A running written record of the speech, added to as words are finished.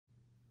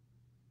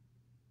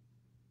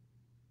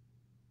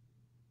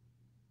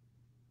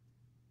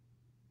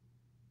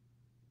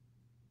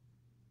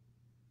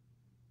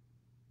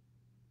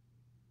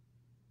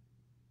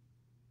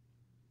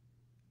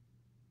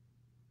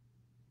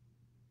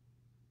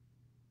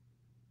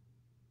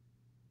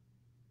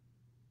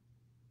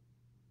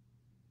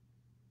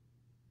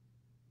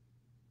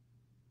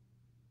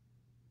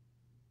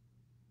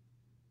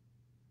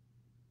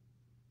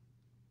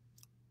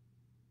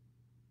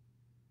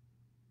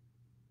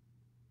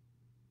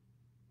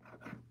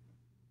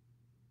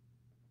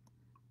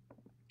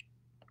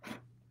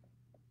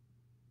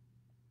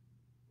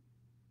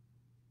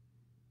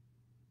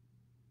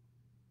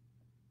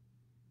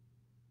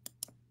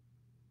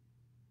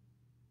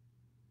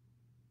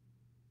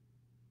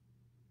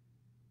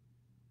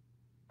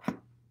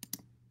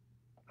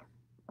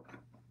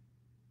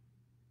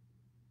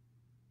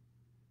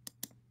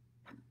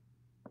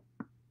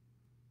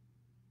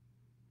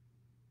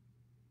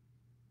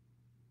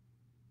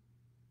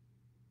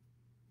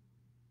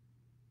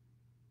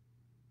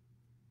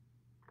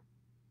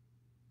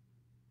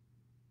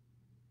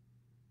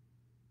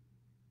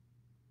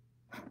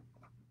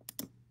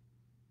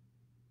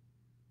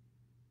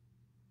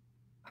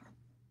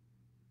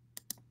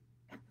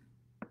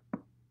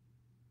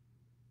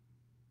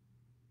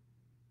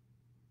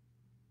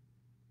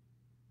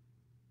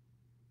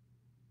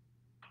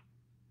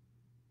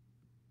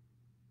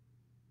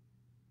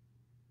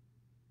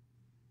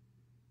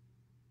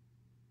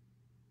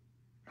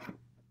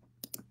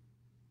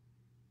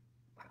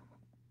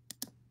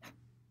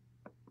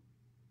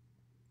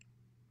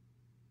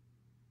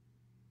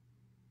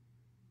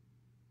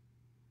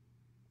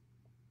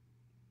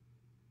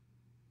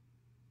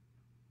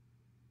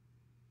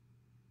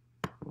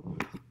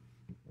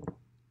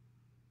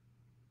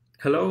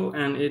Hello,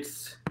 and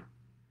it's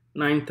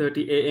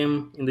 9:30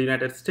 a.m. in the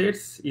United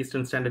States,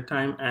 Eastern Standard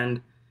Time,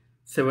 and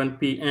 7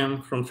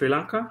 p.m. from Sri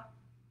Lanka.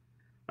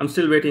 I'm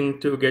still waiting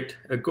to get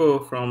a go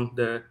from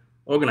the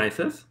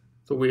organizers,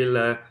 so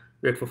we'll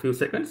wait for a few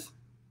seconds.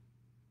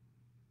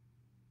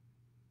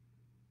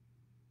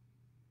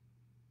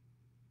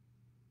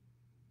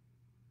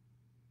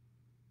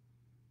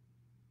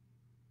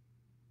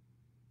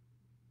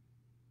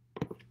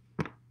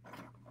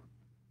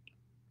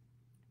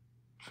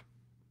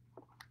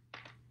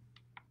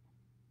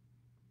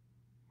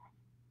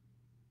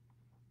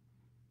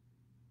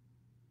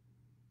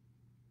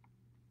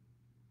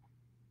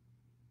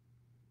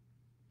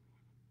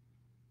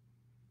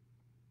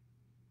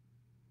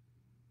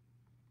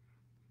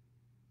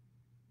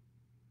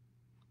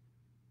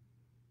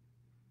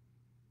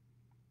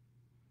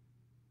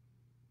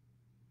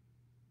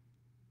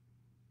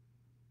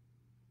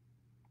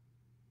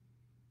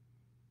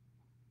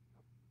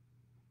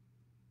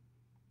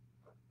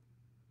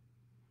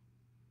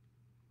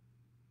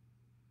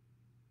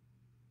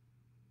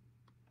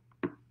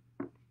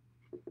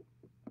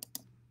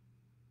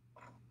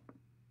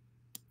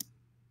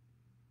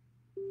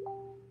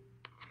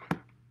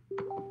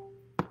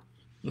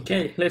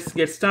 Okay, let's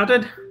get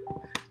started,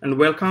 and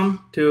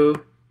welcome to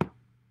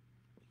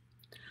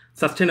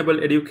Sustainable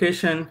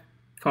Education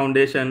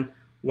Foundation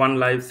One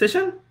Live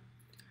session.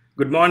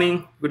 Good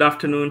morning, good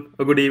afternoon,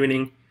 or good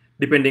evening,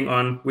 depending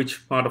on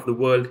which part of the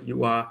world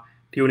you are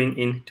tuning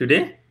in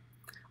today.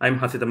 I'm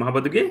Hasitha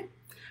Mahabaduge,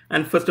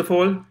 and first of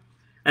all,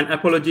 an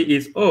apology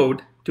is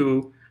owed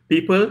to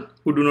people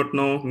who do not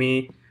know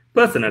me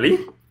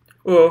personally,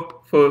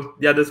 or for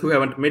the others who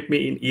haven't met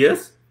me in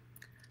years.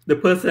 The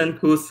person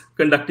who's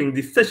conducting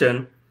this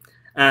session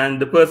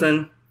and the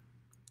person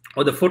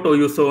or the photo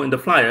you saw in the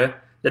flyer,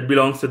 that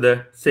belongs to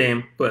the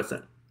same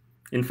person.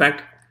 In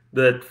fact,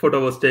 the photo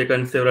was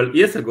taken several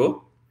years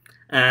ago,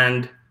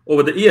 and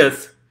over the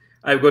years,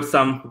 I've got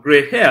some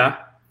gray hair,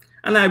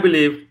 and I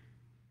believe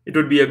it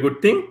would be a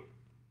good thing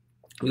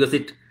because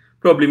it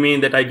probably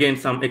means that I gained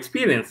some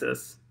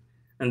experiences,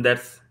 and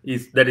that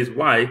is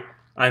why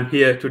I'm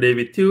here today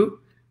with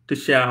you to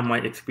share my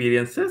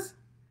experiences.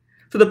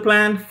 So the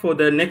plan for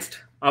the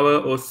next hour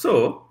or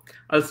so,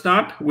 I'll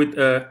start with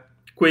a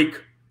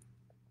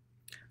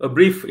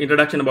brief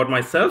introduction about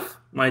myself,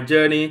 my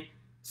journey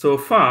so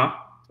far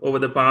over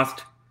the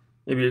past,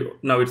 maybe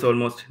now it's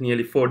almost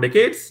nearly 4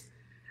 decades.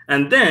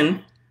 And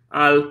then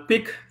I'll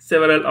pick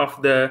several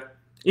of the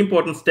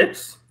important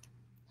steps,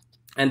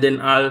 and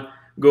then I'll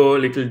go a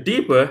little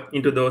deeper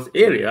into those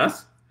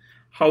areas.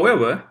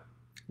 However,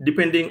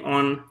 depending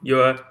on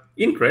your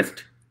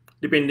interest,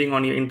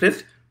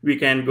 we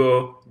can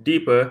go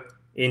deeper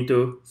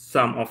into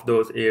some of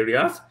those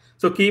areas.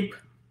 So keep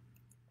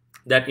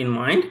that in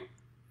mind.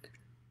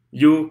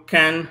 You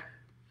can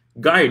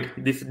guide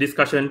this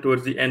discussion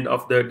towards the end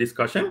of the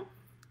discussion.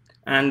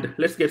 And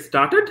let's get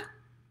started.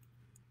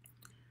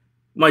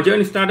 My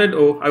journey started,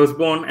 I was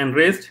born and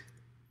raised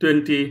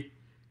and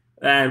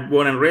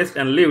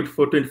lived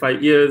for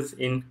 25 years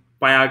in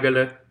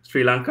Payagala,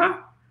 Sri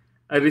Lanka.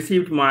 I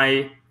received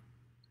my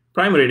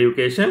primary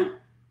education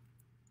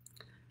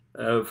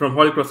from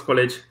Holy Cross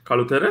College,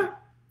 Kalutara.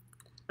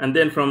 And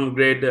then from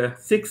grade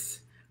 6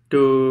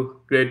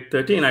 to grade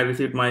 13, I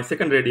received my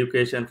secondary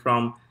education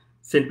from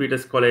St.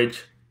 Peter's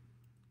College,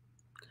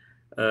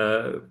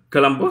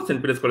 Colombo,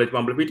 St. Peter's College,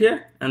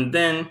 Bambalapitiya. And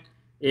then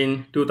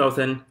in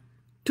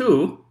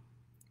 2002,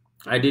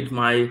 I did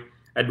my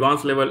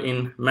advanced level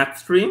in math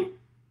stream.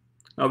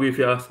 Now, if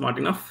you are smart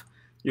enough,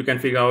 you can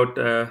figure out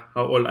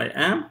how old I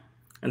am,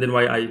 and then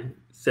why I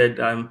said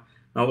I'm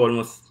now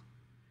almost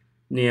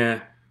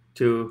near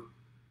to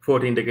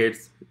 14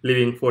 decades,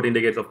 living 14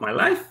 decades of my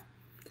life.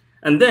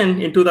 And then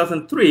in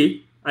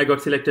 2003, I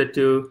got selected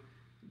to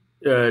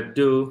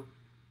do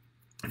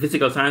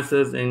physical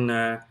sciences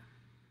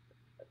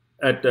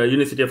at the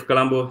University of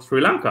Colombo,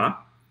 Sri Lanka.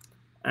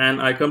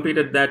 And I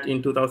completed that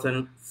in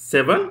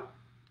 2007,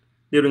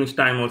 during which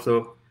time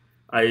also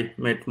I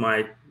met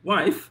my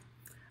wife.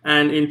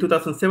 And in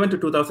 2007 to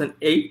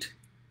 2008,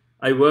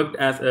 I worked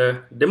as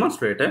a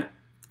demonstrator.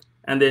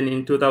 And then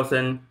in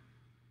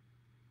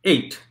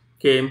 2008,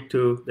 came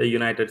to the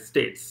United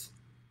States.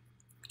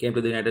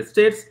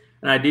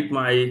 And I did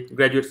my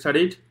graduate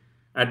studies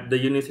at the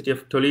University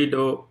of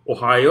Toledo,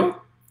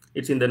 Ohio.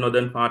 It's in the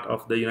northern part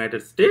of the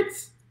United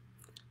States.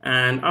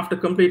 And after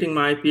completing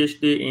my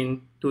PhD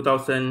in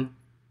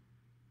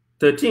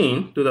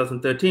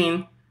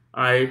 2013,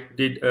 I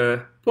did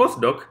a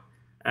postdoc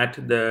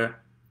at the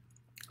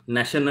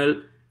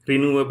National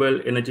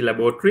Renewable Energy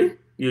Laboratory,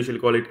 usually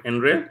call it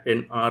NREL,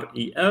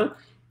 N-R-E-L,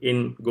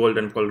 in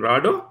Golden,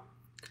 Colorado.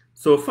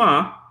 So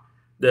far,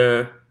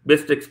 the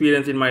best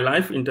experience in my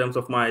life in terms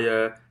of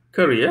my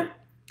career.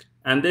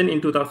 And then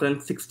in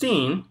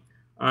 2016,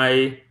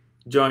 I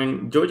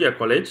joined Georgia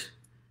College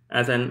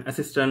as an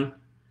assistant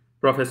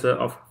professor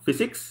of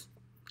physics.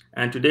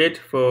 And to date,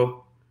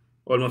 for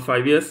almost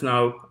 5 years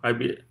now, I've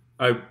been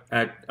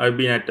at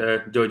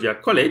Georgia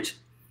College.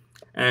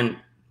 And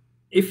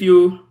if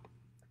you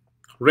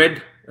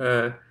read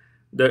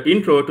the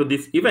intro to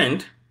this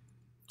event,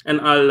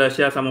 and I'll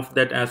share some of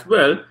that as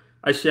well.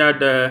 I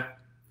shared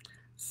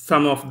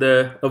some of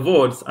the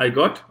awards I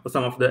got, or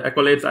some of the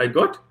accolades I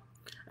got,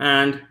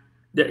 and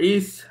there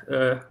is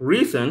a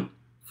reason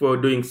for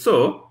doing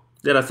so.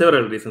 There are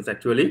several reasons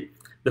actually.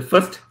 The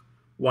first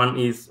one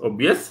is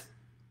obvious,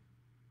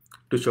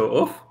 to show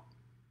off.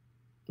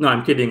 No,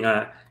 I'm kidding.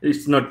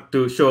 It's not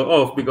to show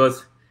off,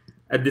 because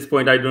at this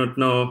point I don't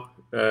know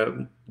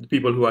the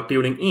people who are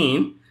tuning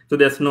in, so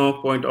there's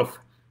no point of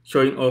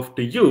showing off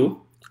to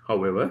you.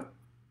 However,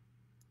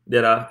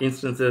 there are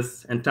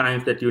instances and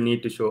times that you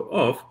need to show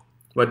off,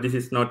 but this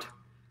is not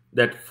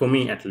that for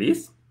me, at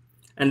least.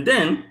 And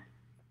then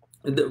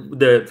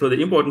so the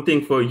important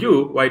thing for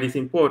you, why it is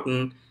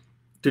important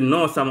to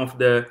know some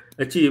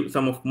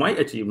of my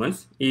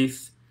achievements,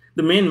 is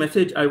the main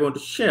message I want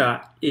to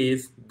share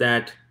is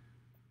that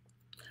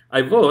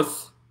I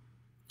was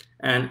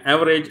an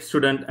average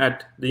student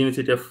at the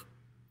University of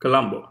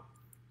Colombo.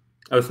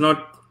 I was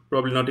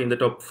probably not in the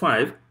top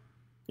 5.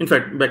 In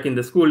fact, back in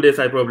the school days,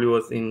 I probably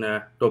was in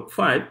top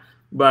 5.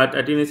 But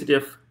at University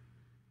of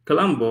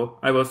Colombo,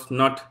 I was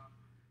not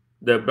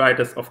the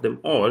brightest of them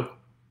all.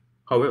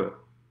 However,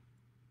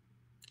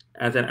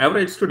 as an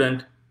average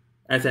student,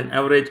 as an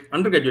average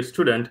undergraduate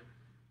student,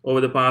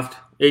 over the past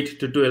 8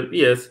 to 12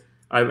 years,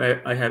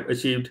 I have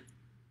achieved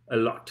a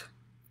lot.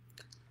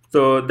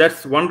 So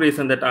that's one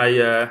reason that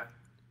I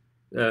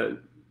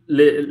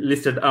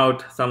listed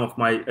out some of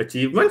my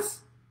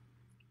achievements.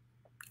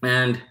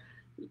 And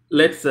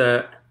let's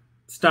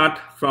start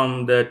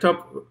from the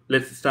top.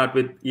 Let's start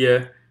with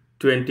year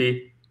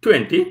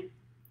 2020.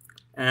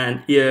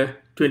 And year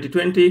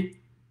 2020,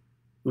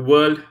 the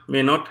world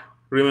may not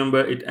remember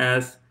it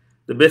as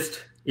the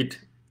best it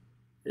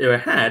ever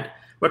had.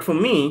 But for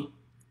me,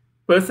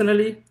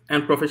 personally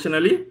and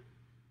professionally,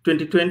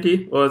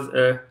 2020 was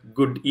a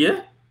good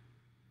year.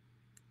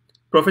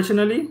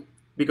 Professionally,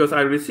 because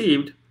I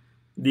received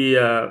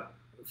the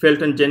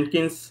Felton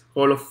Jenkins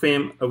Hall of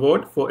Fame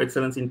Award for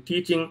Excellence in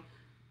Teaching,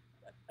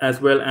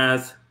 as well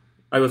as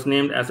I was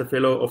named as a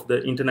fellow of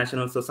the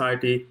International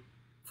Society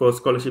for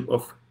Scholarship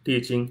of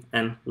Teaching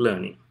and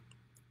Learning.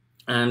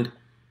 And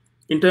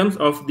in terms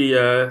of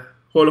the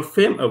Hall of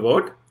Fame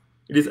Award,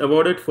 it is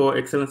awarded for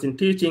excellence in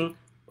teaching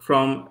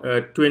from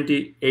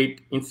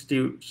 28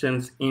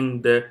 institutions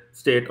in the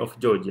state of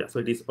Georgia. So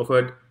it is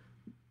offered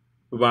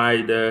by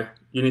the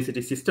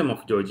University System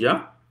of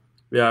Georgia,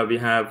 where we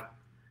have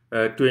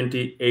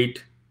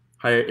 28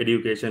 higher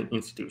education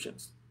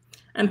institutions.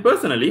 And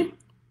personally,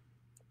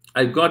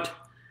 I got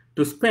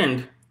to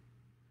spend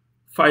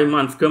 5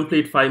 months,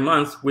 complete 5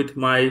 months, with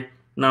my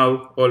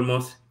now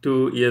almost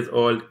 2 years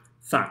old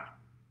son.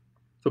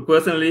 So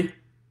personally,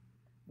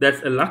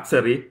 that's a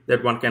luxury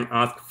that one can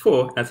ask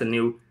for as a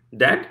new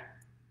dad.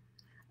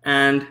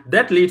 And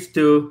that leads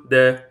to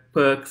the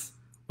perks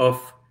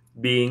of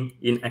being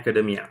in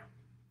academia.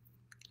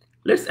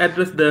 Let's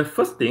address the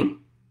first thing.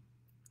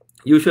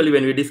 Usually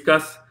when we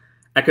discuss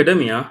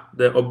academia,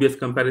 the obvious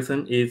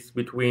comparison is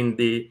between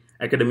the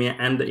academia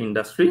and the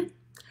industry.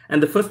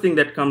 And the first thing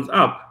that comes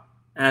up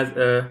as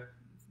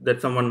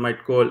that someone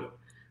might call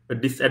a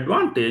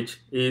disadvantage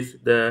is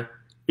the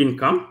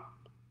income.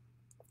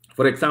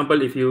 For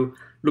example, if you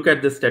look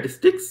at the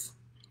statistics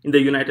in the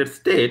United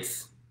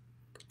States,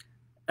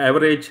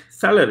 average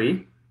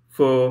salary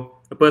for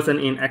a person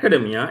in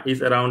academia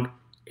is around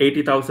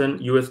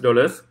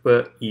 $80,000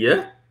 per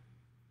year.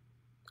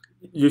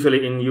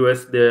 Usually in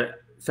US, the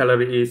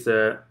salary is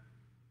for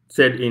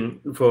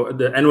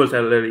the annual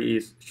salary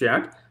is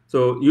shared.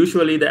 So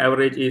usually the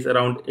average is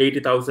around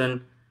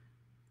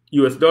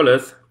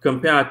 $80,000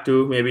 compared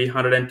to maybe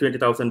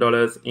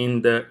 $120,000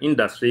 in the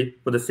industry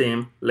for the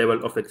same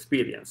level of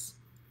experience.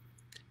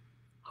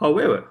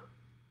 However,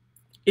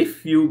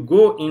 if you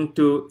go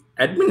into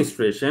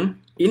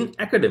administration in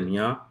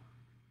academia,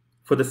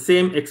 for the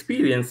same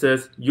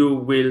experiences, you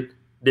will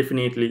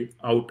definitely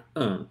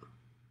out-earn.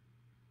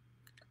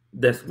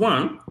 That's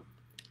one.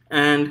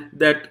 And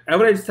that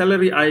average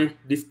salary I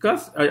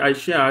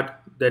shared,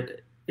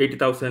 that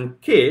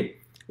 80,000K,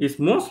 is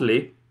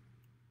mostly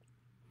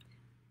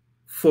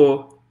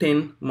for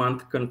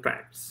 10-month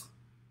contracts.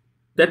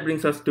 That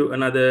brings us to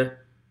another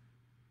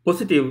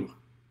positive.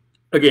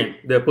 Again,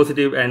 the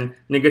positive and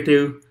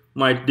negative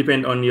might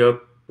depend on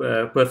your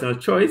personal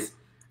choice.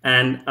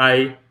 And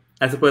I,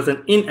 as a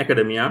person in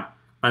academia,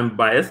 I'm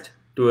biased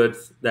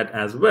towards that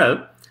as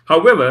well.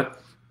 However,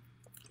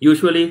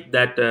 usually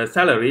that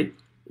salary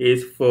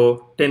is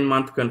for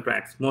 10-month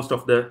contracts. Most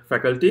of the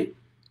faculty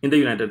in the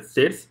United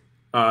States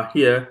are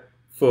here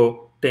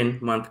for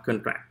 10-month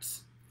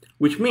contracts,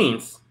 which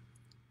means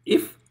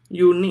if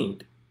you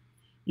need,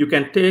 you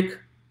can take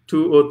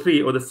 2 or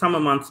 3 or the summer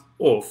months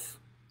off.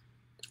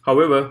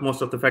 However,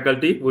 most of the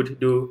faculty would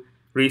do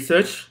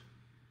research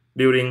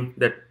during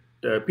that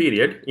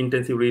period,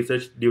 intensive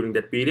research during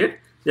that period.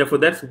 Therefore,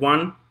 that's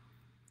one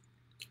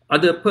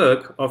other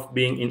perk of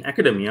being in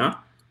academia,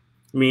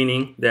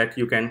 meaning that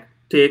you can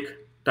take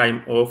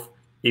time off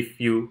if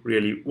you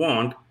really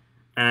want.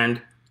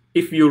 And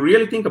if you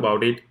really think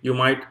about it, you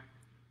might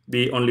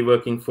be only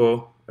working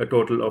for a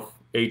total of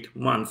 8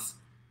 months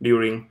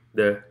during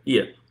the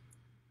year.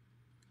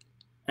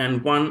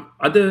 And one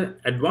other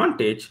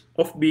advantage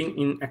of being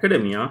in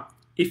academia,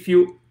 if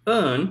you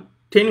earn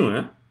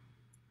tenure,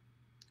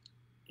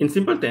 in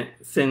simple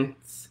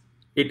sense,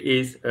 it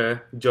is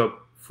a job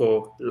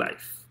for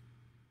life.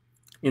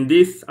 In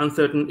this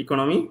uncertain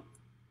economy,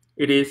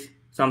 it is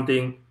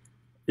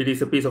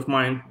a peace of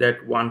mind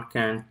that one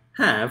can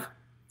have.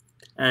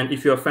 And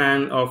if you're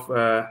fans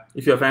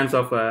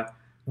of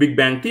Big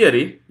Bang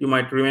Theory, you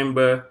might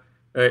remember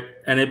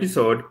an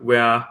episode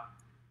where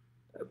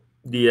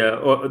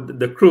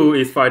the crew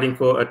is fighting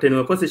for a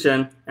tenure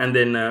position, and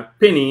then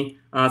Penny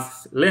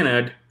asks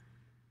Leonard,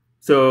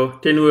 so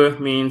tenure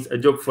means a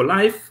job for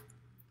life?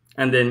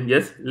 And then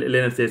yes,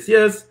 Leonard says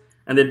yes,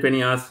 and then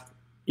Penny asks,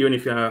 even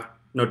if you are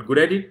not good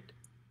at it?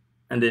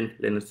 And then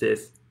Leonard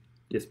says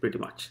yes, pretty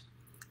much.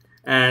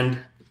 And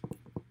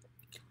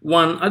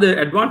one other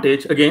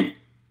advantage, again,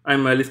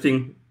 I'm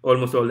listing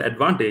almost all the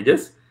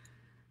advantages,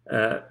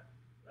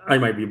 I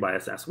might be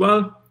biased as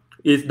well,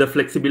 is the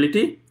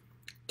flexibility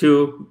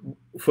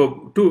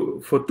for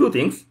two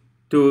things: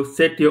 to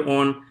set your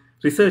own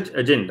research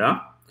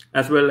agenda,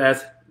 as well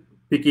as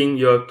picking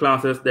your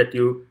classes that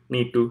you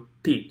need to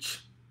teach.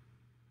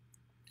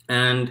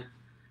 And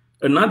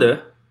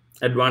another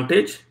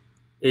advantage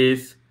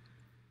is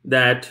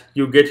that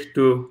you get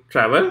to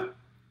travel,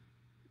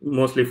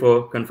 mostly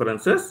for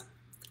conferences.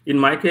 In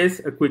my case,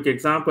 a quick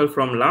example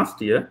from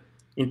last year,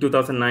 in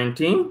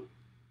 2019,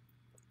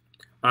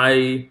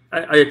 I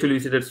actually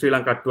visited Sri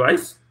Lanka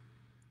twice,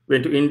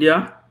 went to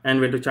India, and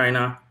went to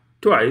China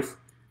twice,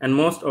 and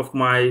most of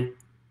my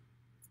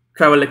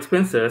travel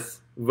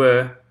expenses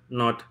were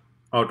not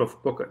out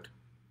of pocket.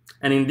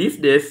 And in these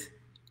days,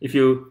 if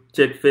you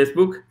check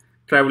Facebook,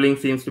 traveling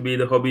seems to be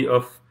the hobby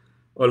of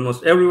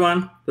almost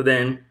everyone. So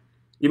then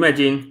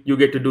imagine you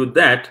get to do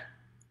that,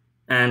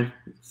 and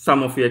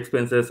some of your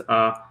expenses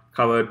are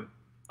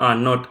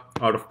not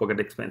out of pocket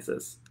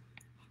expenses.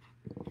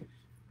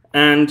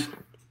 And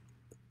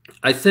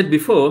I said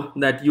before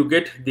that you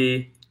get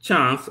the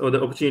chance or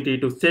the opportunity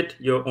to set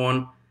your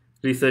own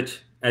research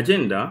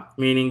agenda,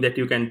 meaning that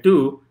you can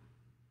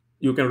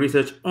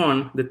research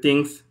on the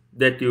things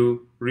that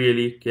you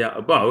really care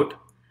about.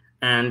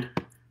 And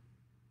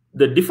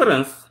the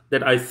difference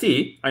that I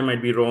see, I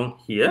might be wrong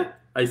here,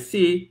 I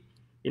see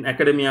in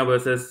academia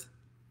versus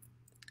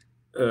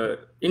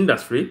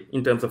industry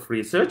in terms of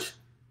research.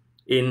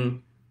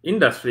 In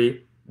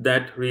industry,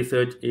 that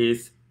research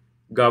is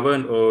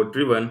governed or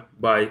driven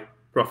by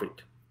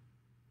profit.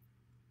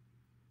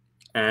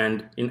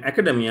 And in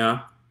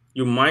academia,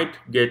 you might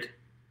get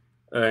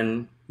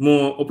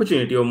more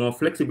opportunity or more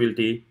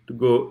flexibility to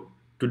go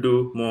to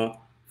do more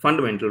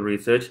fundamental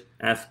research,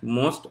 as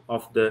most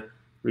of the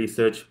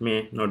research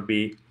may not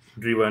be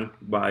driven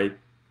by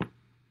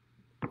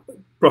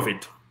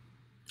profit.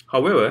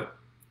 However,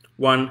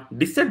 one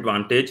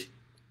disadvantage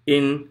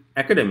in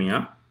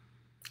academia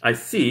I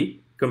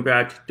see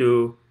compared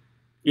to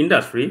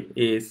industry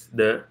is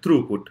the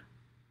throughput.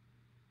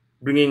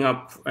 Bringing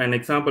up an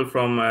example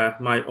from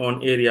my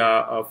own area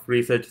of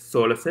research,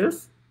 solar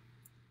cells.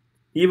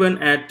 Even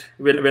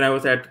when I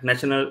was at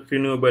National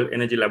Renewable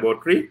Energy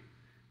Laboratory,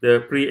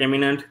 the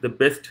preeminent, the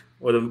best,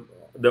 or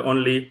the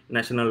only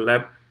national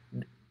lab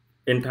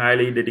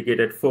entirely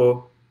dedicated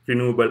for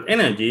renewable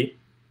energy,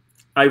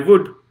 I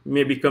would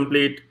maybe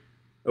complete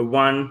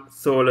one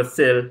solar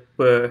cell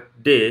per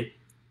day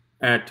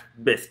at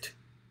best.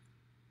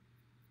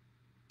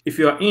 If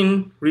you are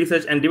in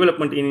research and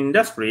development in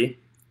industry,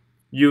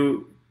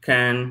 you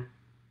can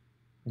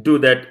do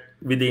that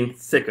within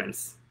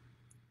seconds.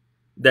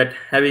 That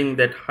having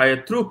that higher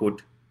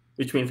throughput,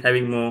 which means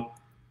having more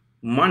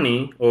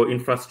money or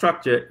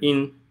infrastructure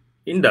in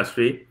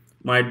industry,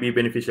 might be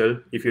beneficial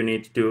if you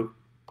need to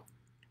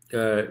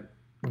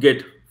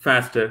get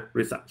faster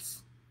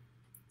results.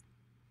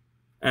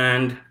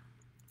 And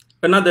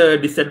another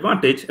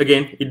disadvantage,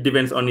 again, it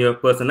depends on your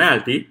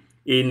personality.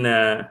 In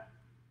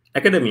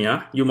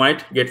academia, you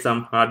might get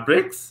some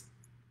heartbreaks,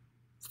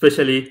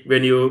 especially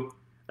when you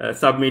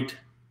submit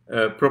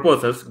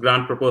proposals,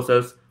 grant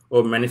proposals,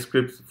 or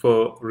manuscripts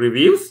for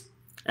reviews.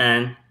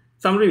 And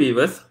some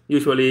reviewers,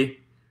 usually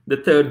the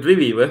third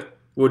reviewer,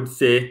 would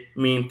say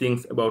mean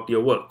things about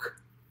your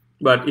work.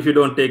 But if you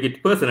don't take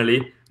it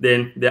personally,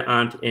 then there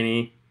aren't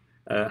any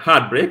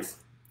heartbreaks.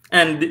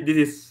 And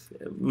this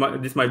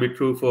might be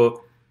true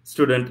for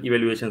student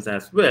evaluations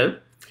as well.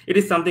 It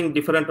is something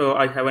different, or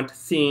I haven't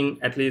seen,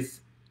 at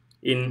least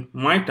in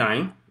my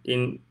time,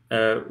 when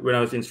I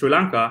was in Sri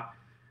Lanka.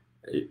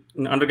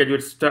 In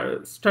undergraduate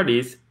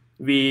studies,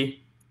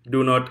 we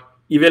do not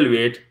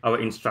evaluate our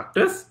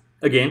instructors.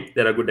 Again,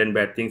 there are good and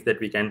bad things that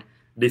we can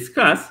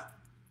discuss.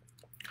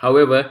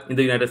 However, in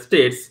the United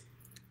States,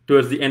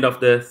 towards the end of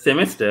the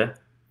semester,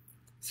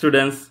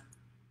 students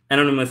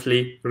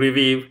anonymously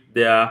review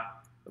their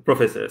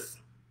professors.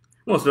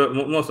 Most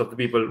of the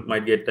people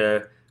might get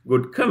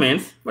good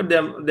comments, but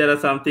there are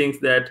some things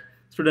that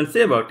students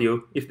say about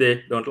you if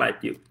they don't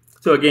like you.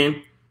 So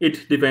again,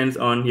 it depends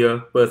on your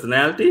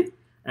personality,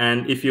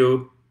 And if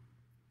you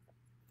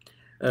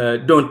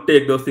don't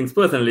take those things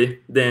personally,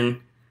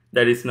 then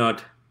that is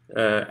not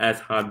as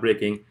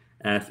heartbreaking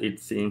as it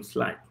seems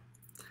like.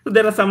 So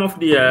there are some of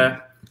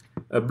the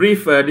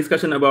brief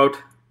discussion about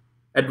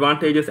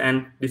advantages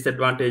and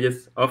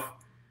disadvantages of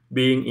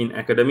being in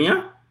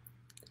academia.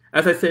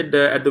 As I said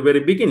at the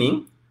very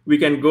beginning, we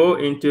can go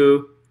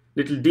into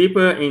little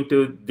deeper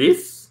into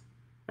this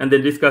and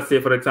then discuss, say,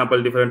 for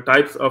example, different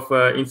types of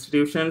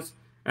institutions,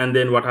 and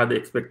then what are the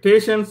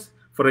expectations.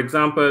 For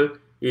example,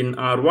 in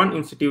R1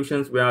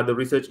 institutions where the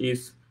research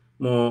is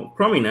more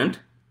prominent,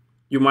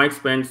 you might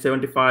spend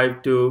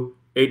 75 to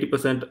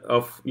 80%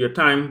 of your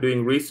time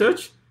doing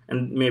research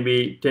and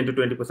maybe 10 to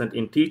 20%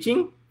 in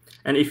teaching.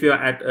 And if you're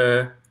at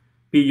a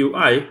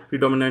PUI,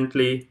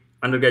 predominantly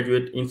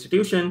undergraduate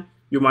institution,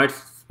 you might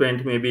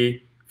spend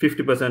maybe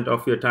 50%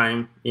 of your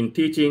time in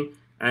teaching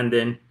and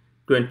then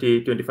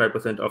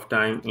 20-25% of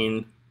time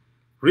in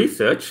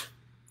research.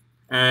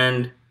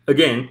 And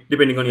again,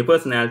 depending on your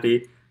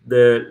personality,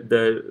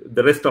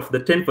 the rest of the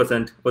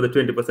 10% or the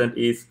 20%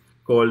 is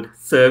called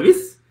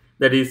service.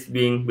 That is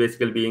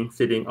basically being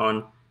sitting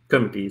on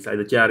committees,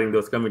 either chairing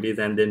those committees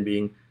and then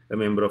being a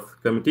member of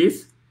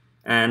committees.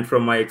 And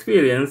from my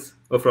experience,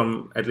 or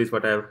from at least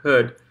what I've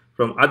heard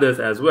from others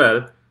as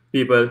well,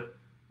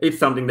 it's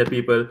something that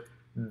people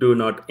do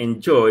not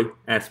enjoy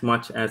as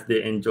much as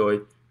they enjoy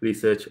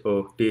research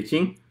or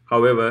teaching.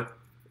 However,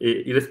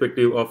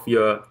 irrespective of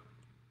your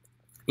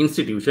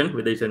institution,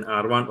 whether it's an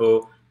R1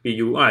 or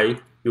PUI,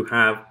 you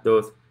have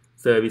those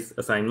service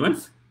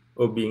assignments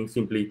or being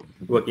simply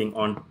working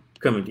on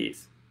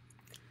committees.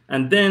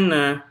 And then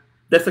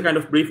that's a kind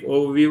of brief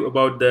overview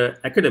about the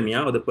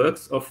academia or the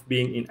perks of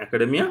being in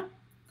academia.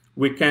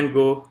 We can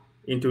go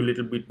into a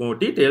little bit more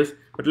details,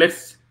 but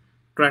let's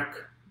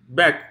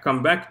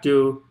come back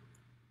to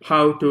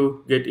how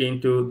to get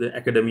into the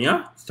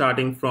academia,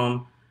 starting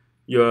from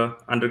your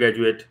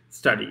undergraduate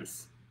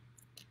studies.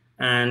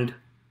 And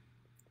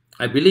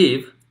I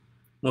believe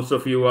most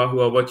of you who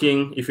are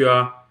watching, if you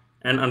are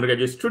an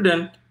undergraduate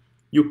student,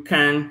 you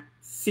can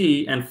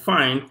see and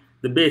find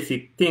the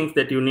basic things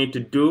that you need to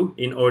do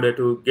in order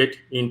to get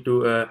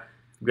into a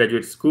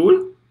graduate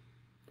school.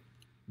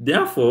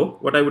 Therefore,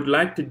 what I would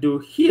like to do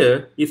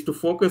here is to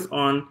focus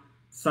on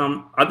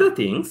some other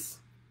things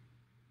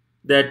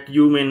that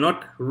you may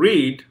not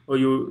read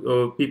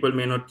or people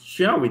may not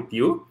share with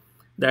you,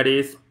 that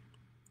is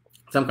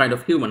some kind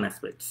of human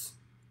aspects.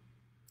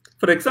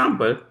 For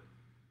example,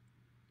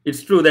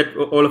 it's true that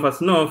all of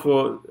us know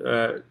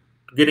for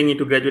getting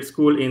into graduate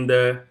school in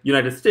the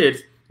United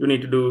States, you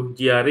need to do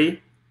GRE,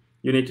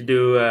 you need to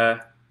do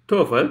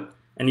TOEFL,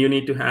 and you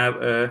need to have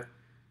a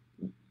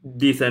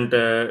decent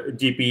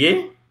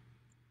GPA,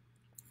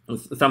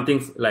 some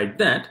things like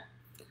that.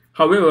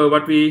 However,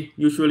 what we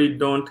usually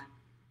don't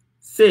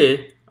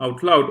say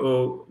out loud,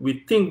 or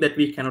we think that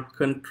we cannot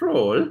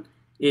control,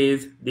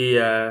 is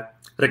the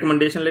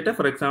recommendation letter.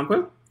 For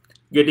example,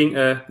 getting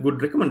a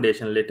good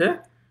recommendation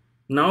letter.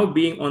 Now,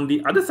 being on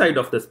the other side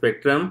of the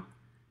spectrum,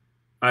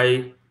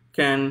 I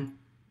can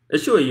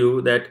assure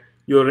you that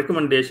your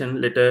recommendation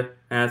letter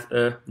has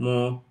a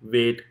more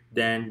weight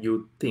than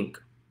you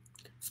think,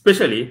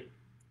 especially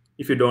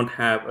if you don't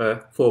have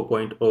a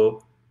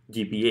 4.0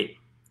 GPA.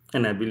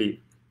 And I believe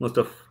most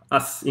of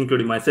us,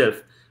 including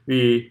myself,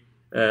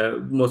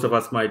 most of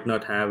us might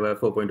not have a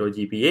 4.0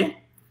 GPA.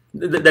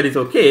 That is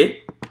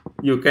okay.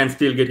 You can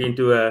still get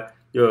into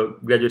your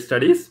graduate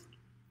studies.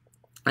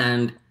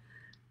 And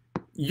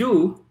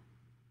you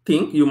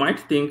might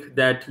think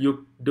that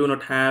you do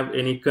not have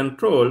any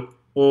control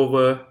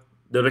over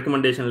the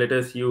recommendation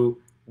letters you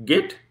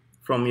get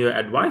from your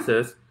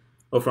advisors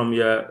or from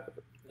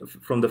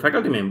the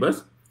faculty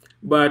members.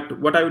 But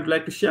what I would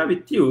like to share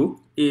with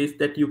you is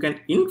that you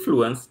can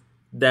influence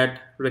that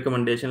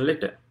recommendation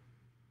letter.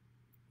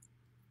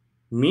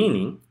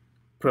 Meaning,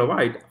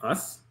 provide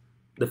us,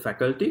 the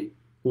faculty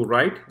who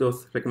write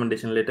those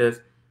recommendation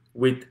letters,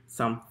 with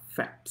some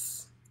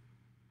facts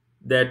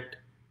that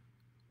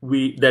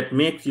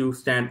makes you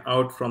stand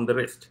out from the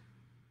rest.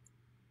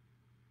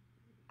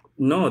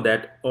 Know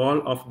that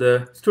all of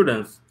the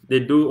students, they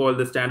do all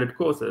the standard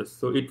courses,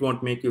 so it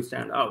won't make you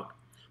stand out.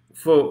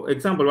 For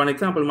example, one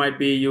example might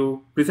be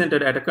you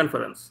presented at a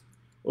conference,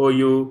 or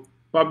you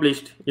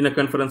published in a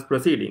conference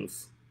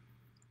proceedings,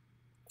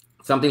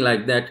 something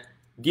like that.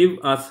 Give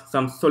us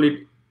some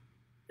solid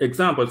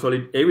example,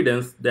 solid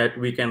evidence that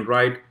we can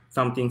write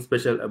something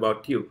special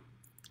about you.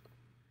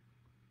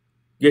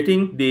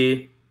 Getting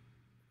the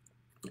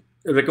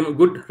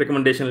good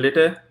recommendation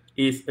letter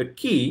is a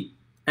key.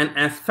 And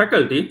as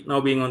faculty, now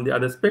being on the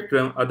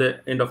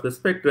other end of the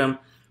spectrum,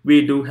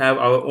 we do have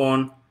our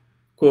own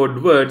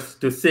code words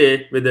to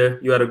say whether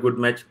you are a good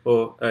match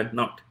or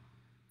not.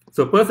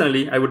 So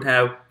personally, I would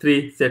have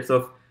 3 sets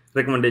of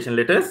recommendation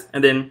letters,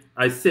 and then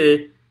I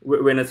say,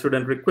 when a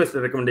student requests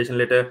a recommendation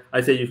letter,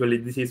 I say usually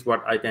this is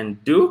what I can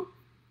do,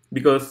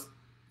 because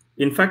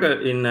in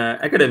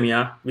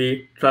academia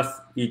we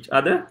trust each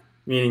other,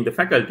 meaning the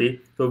faculty.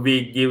 So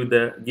we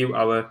give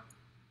our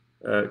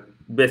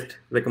best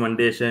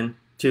recommendation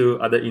to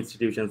other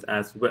institutions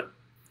as well.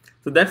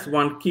 So that's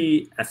one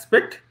key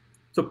aspect.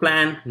 So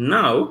plan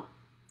now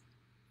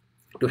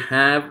to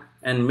have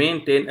and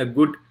maintain a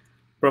good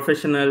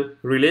professional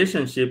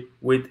relationship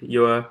with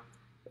your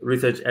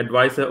research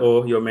advisor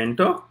or your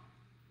mentor.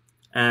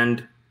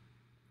 And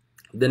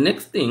the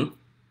next thing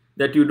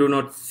that you do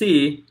not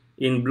see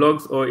in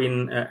blogs or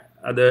in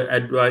other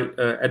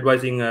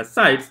advising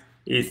sites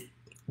is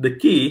the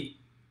key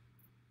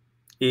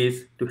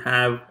is to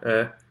have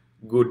a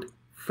good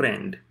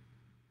friend.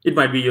 It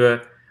might be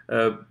your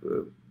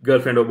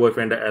girlfriend or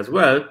boyfriend as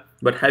well,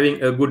 but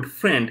having a good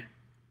friend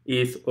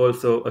is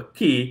also a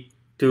key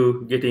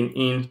to getting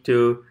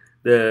into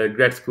the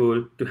grad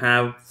school, to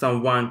have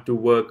someone to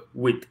work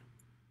with,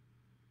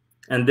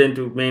 and then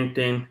to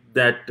maintain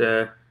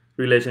that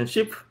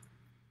relationship.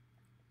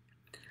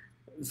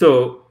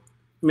 So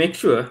make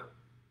sure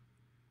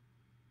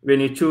when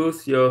you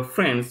choose your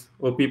friends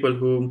or people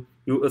whom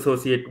you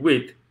associate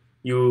with,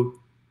 you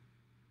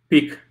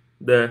pick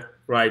the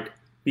right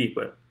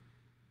people.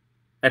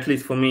 At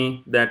least for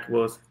me, that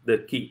was the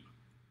key.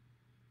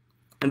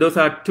 And those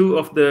are two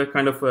of the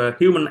kind of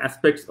human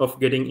aspects of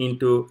getting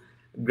into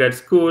grad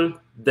school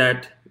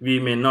that we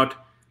may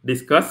not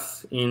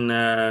discuss in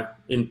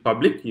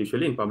public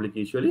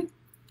usually.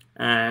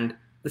 And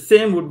the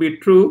same would be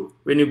true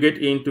when you get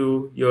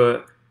into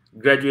your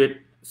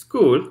graduate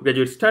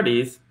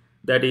studies,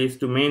 that is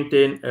to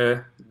maintain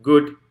a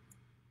good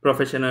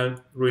professional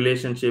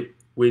relationship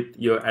with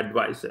your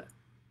advisor.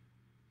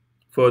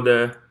 For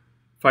the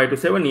 5 to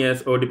 7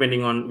 years, or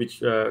depending on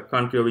which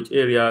country or which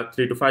area,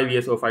 3 to 5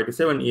 years or 5 to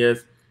 7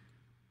 years,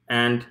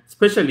 and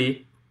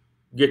especially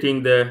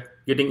getting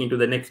into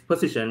the next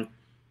position,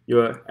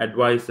 your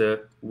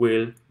advisor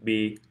will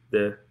be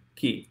the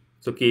key.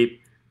 So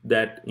keep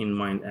that in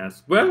mind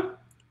as well.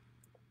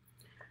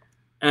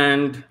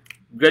 And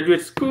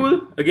graduate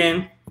school,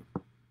 again,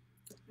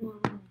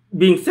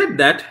 being said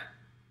that,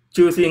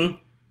 choosing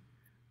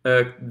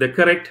the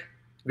correct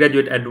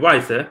graduate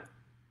advisor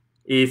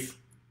is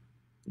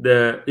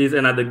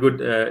another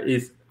good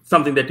is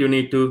something that you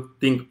need to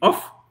think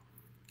of,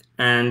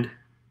 and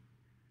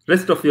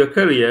rest of your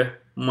career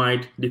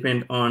might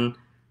depend on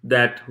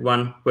that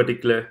one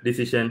particular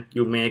decision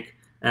you make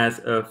as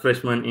a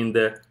freshman in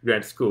the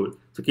grad school.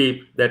 So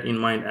keep that in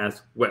mind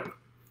as well.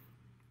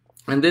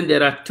 And then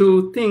there are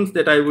two things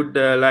that I would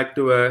like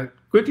to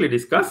quickly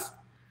discuss.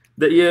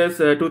 The years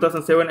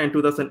 2007 and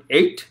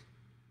 2008,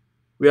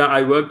 where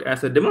I worked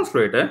as a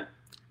demonstrator,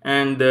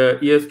 and the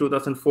years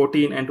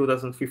 2014 and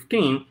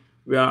 2015,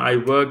 where I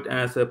worked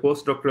as a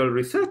postdoctoral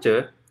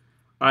researcher.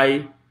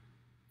 I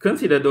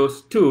consider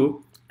those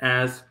two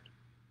as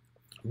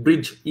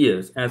bridge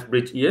years,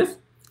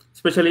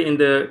 especially in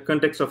the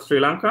context of Sri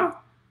Lanka.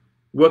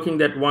 Working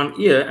that 1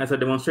 year as a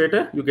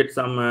demonstrator, you get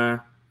some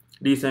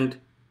decent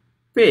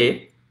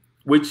pay,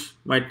 which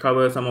might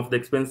cover some of the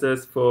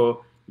expenses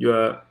for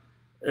your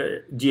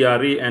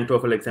GRE and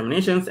TOEFL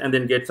examinations, and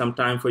then get some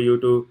time for you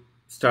to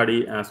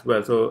study as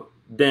well. So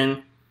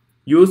then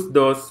use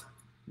those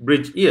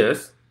bridge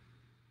years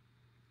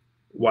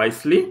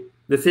wisely.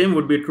 The same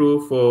would be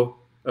true for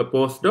a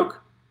postdoc.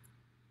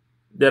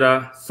 There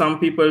are some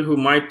people who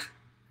might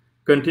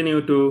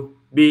continue to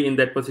be in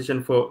that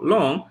position for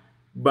long,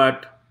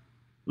 but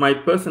my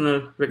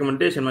personal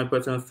recommendation, my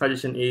personal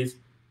suggestion is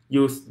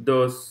use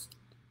those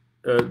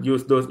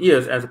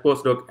years as a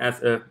postdoc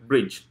as a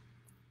bridge.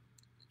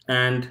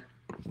 And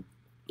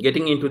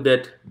getting into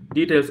that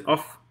details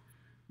of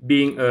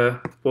being a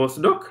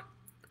postdoc,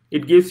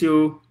 it gives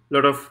you a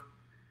lot of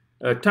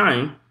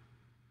time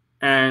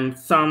and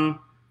some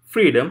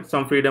freedom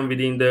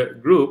within the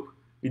group,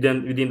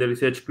 within the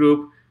research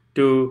group,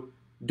 to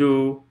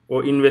do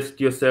or invest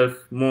yourself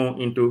more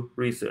into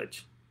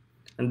research.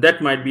 And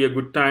that might be a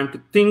good time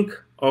to think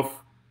of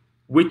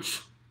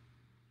which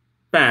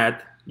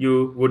path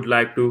you would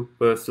like to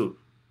pursue,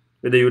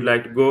 whether you would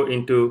like to go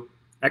into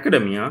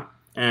academia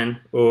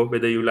or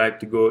whether you like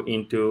to go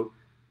into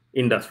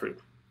industry.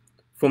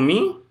 For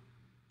me,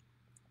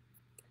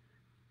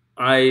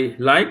 I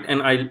liked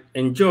and I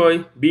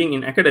enjoy being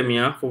in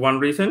academia for one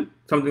reason,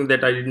 something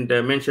that I didn't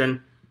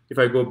mention. If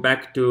I go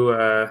back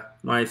to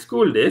my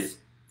school days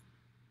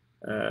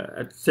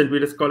at St.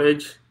 Peter's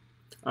College,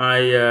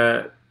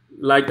 I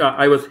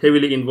was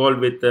heavily involved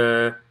with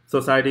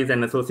societies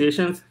and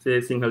associations, say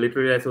Sinhala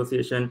Literary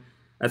Association,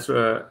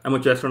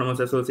 Amateur Astronomers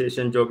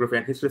Association, Geography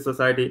and History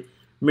Society,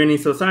 many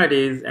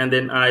societies, and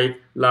then I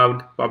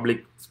loved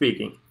public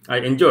speaking. I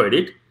enjoyed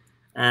it,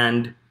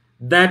 and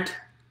that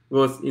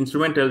was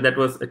instrumental. That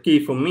was a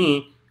key for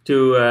me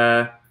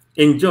to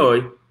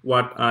enjoy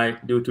what I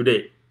do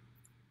today.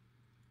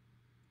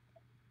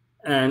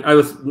 And I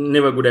was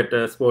never good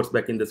at sports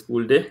back in the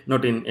school day,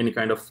 not in any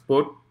kind of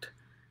sport,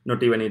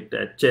 not even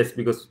at chess,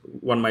 because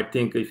one might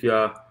think if you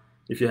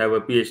have a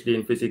PhD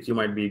in physics, you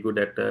might be good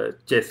at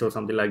chess or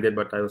something like that.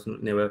 But I was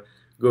never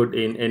good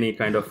in any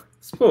kind of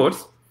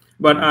sports.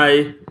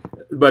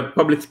 But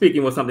public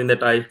speaking was something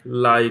that I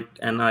liked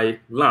and I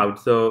loved.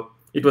 So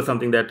it was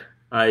something that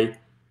I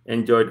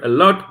enjoyed a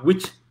lot,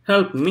 which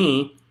helped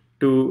me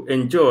to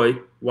enjoy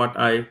what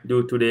I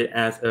do today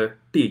as a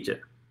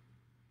teacher,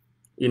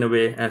 in a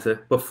way as a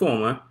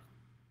performer,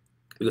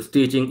 because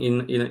teaching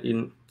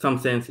in some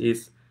sense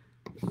is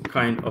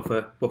kind of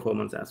a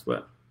performance as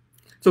well.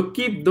 So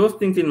keep those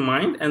things in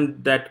mind,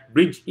 and that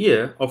bridge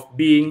year of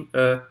being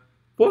a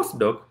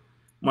postdoc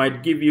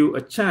might give you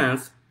a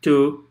chance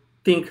to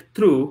think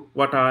through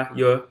what are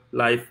your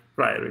life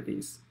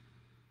priorities.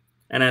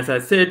 And as I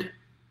said,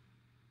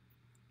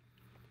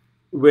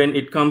 when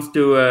it comes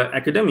to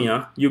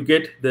academia, you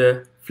get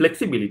the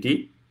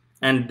flexibility,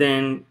 and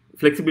then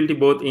flexibility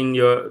both in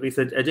your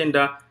research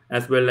agenda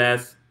as well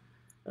as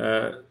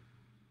uh,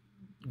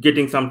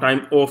 getting some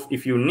time off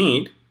if you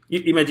need.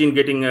 Imagine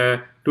getting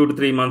 2 to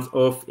 3 months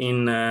off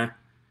in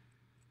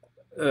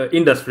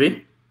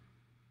industry.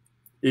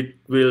 It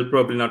will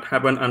probably not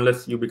happen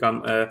unless you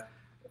become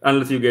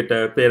unless you get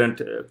a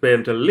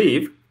parental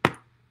leave.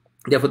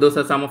 Therefore, those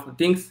are some of the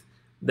things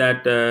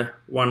that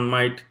one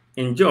might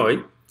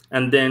enjoy.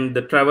 And then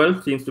the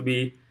travel seems to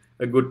be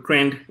a good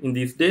trend in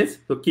these days.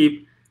 So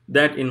keep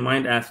that in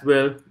mind as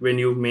well when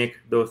you make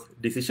those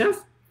decisions.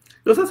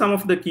 Those are some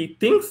of the key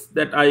things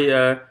that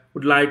I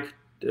would like.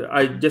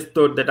 I just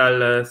thought that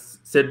I'll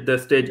set the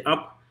stage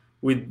up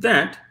with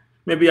that.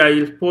 Maybe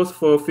I'll pause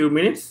for a few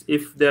minutes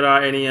if there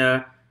are any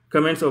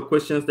comments or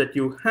questions that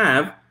you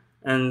have,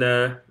 and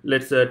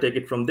let's take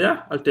it from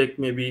there. I'll take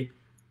maybe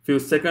a few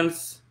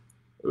seconds,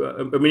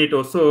 a minute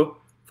or so,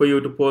 for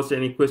you to post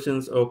any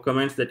questions or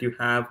comments that you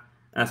have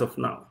as of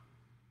now.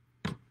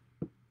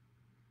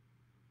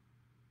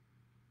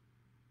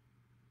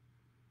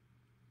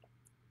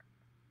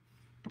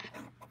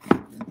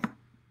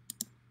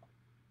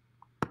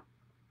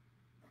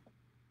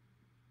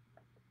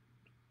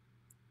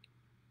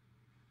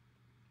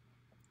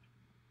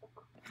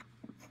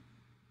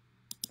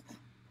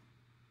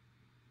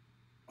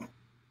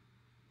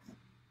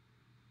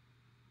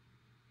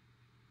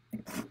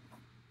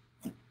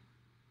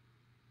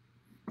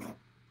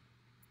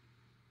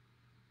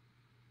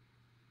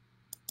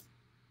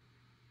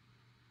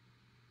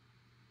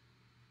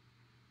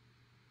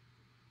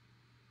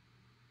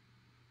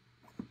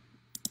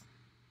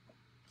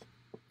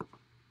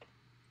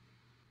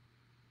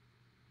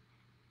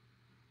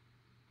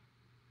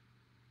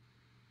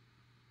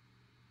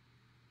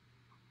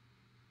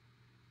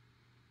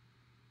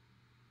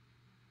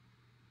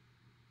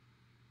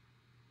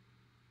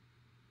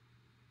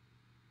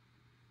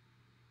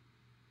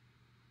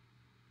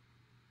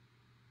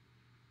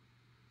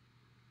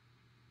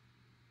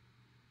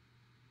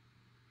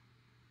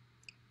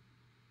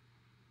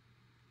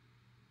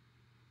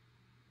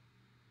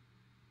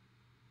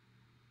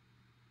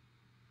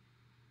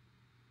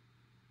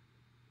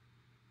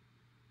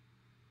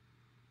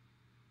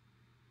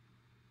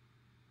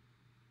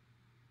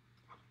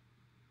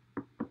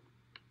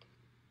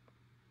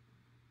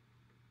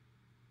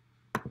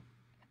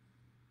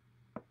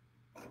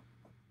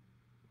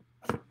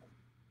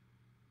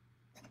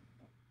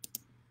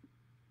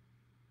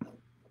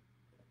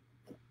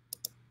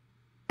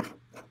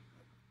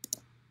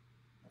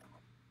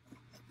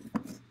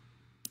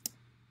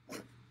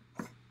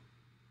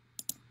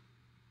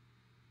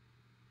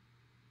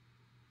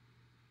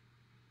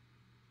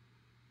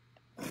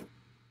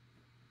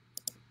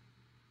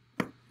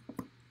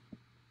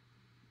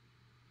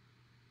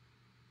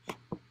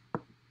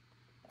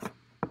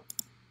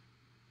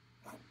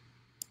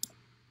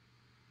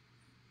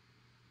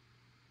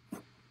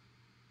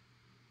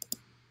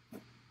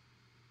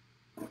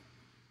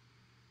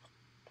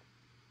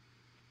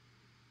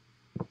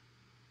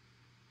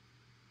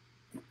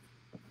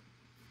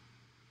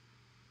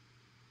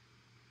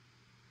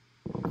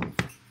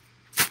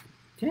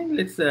 Okay,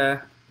 let's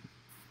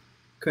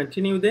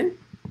continue then.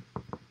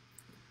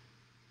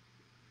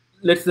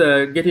 Let's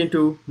get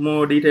into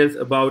more details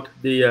about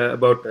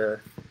the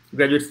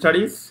graduate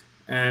studies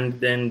and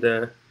then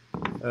the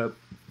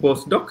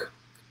postdoc.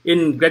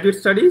 In graduate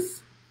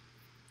studies,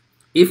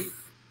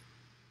 if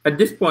at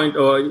this point,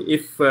 or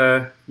if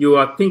you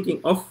are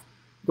thinking of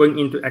going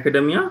into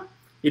academia,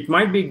 it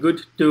might be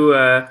good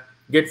to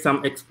get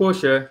some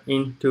exposure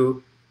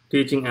into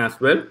teaching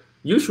as well.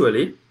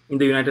 Usually, in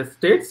the United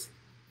States,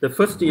 the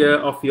first year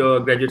of your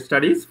graduate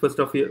studies, first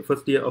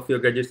year of your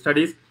graduate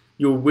studies,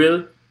 you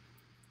will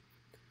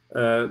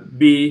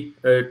be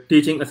a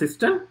teaching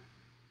assistant,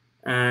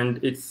 and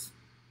it's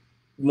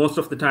most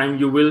of the time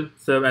you will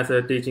serve as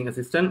a teaching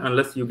assistant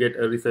unless you get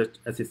a research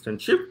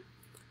assistantship.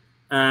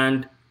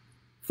 And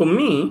for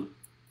me,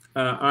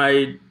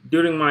 I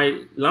during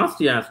my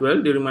last year as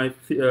well, during my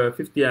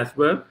fifth year as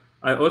well,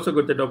 I also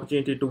got that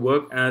opportunity to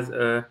work as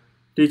a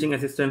teaching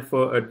assistant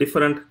for a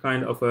different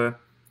kind of a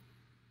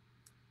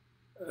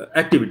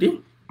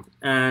activity,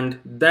 and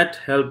that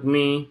helped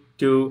me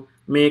to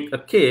make a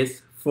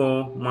case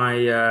for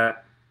my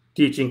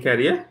teaching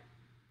career.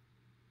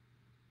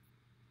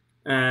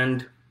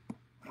 And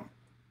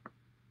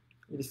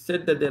it is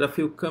said that there are a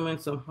few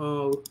comments.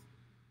 Somehow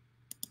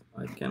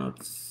I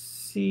cannot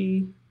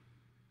see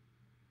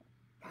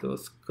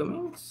those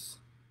comments.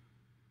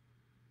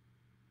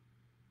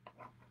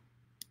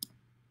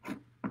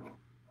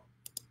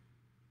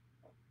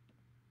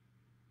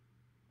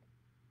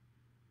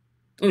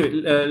 Anyway,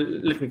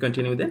 let me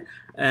continue then.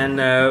 And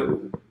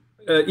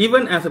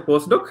even as a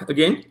postdoc,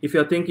 again, if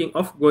you're thinking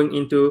of going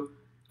into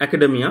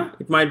academia,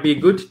 it might be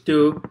good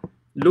to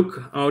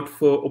look out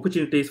for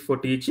opportunities for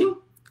teaching.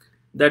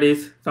 That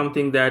is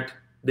something that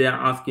they are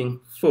asking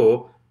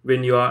for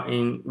when you are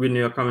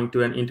coming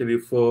to an interview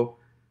for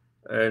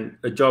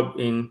a job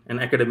in an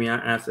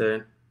academia. As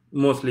a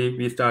mostly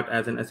we start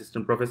as an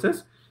assistant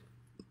professors.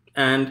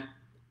 And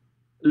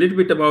a little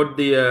bit about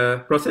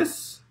the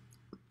process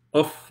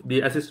of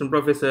the assistant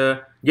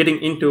professor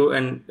getting into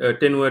an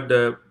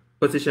tenured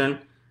position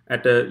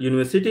at a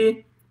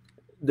university.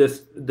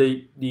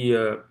 The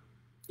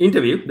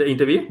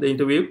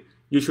interview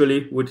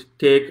usually would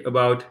take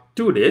about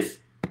 2 days,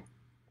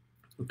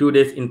 2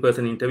 days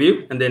in-person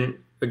interview, and then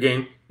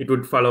again it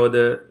would follow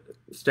the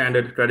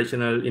standard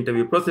traditional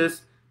interview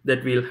process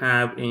that we'll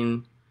have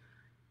in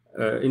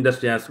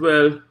industry as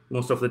well.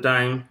 Most of the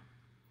time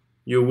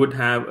you would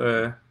have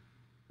a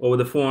over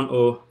the phone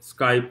or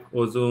Skype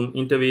or Zoom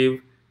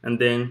interview, and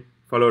then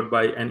followed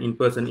by an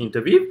in-person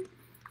interview.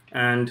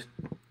 And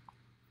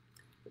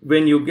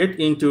when you get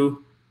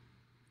into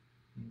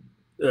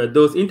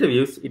those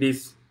interviews, it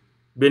is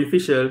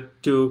beneficial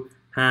to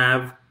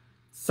have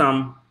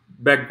some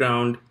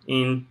background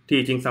in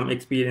teaching, some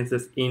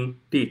experiences in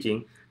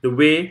teaching. The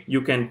way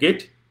you can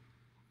get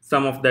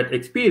some of that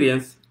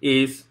experience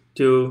is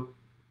to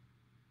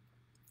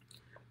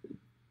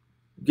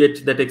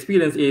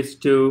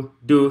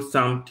do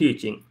some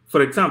teaching.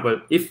 For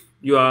example, if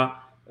you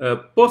are a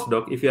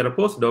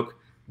postdoc,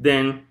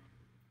 then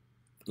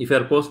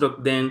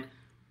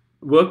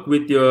work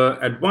with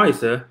your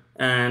advisor,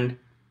 and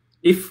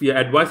if your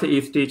advisor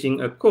is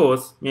teaching a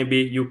course, maybe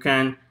you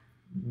can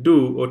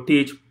do or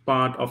teach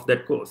part of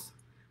that course.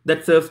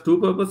 That serves two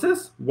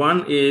purposes.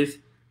 One is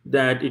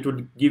that it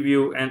would give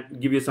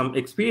you some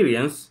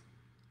experience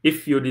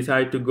if you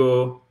decide to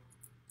go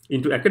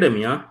into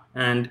academia,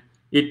 and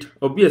it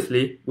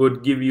obviously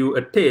would give you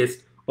a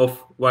taste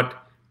of what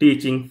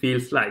teaching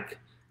feels like,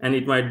 and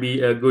it might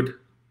be a good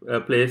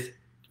place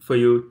for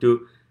you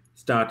to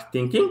start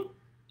thinking.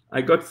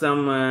 I got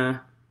some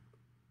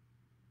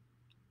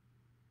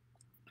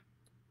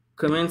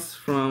comments,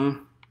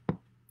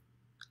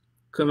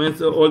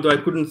 although I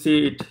couldn't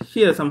see it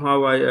here.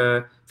 Somehow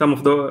one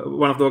of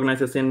the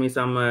organizers sent me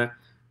some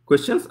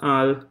questions.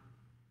 I'll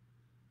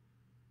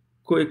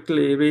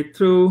quickly read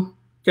through.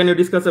 Can you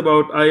discuss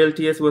about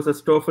IELTS versus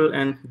TOEFL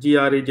and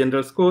GRE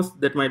general scores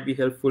that might be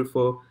helpful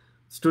for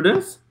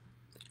students?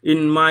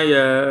 In my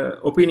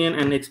opinion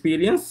and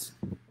experience,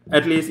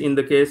 at least in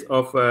the case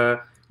of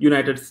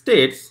United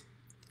States,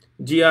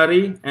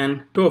 GRE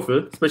and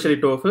TOEFL, especially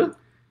TOEFL,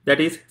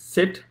 that is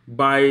set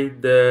by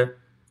the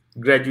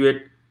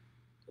graduate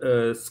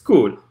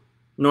school,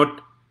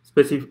 not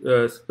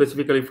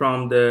specifically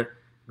from the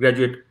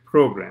graduate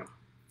program.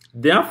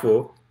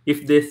 Therefore,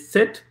 if they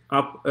set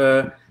up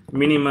a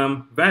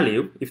minimum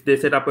value,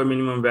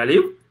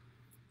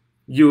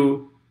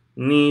 you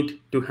need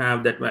to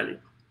have that value.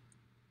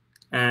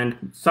 And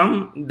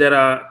there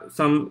are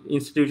some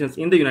institutions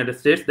in the United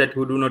States that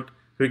who do not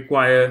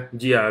require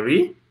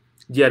GRE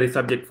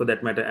subject for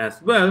that matter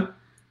as well.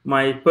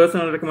 My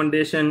personal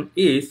recommendation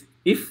is,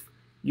 if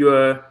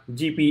your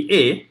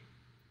GPA,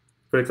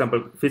 for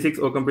example, physics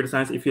or computer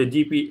science, if your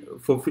GPA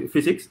for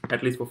physics,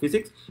 at least for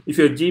physics, if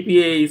your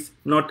GPA is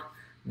not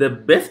the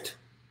best,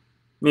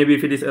 maybe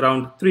if it is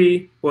around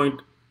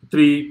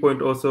 3.3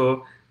 point or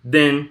so,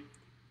 then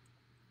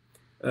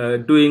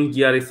doing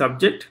GRE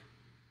subject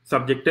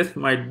test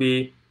might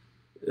be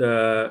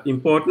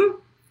important.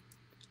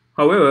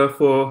 However,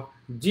 for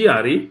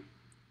GRE,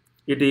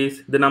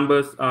 the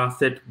numbers are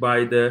set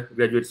by the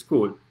graduate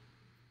school.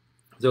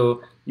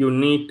 So you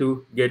need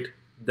to get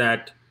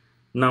that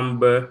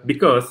number,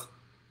 because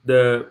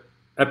the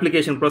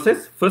application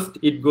process, first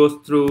it goes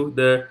through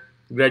the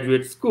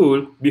graduate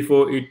school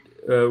before it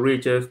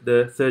reaches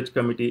the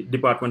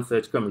department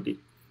search committee.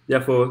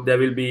 Therefore, there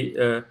will be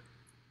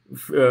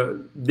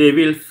they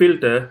will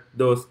filter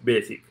those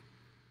basic.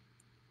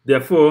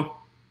 Therefore,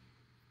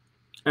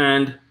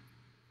 and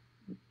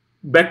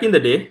back in the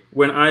day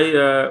when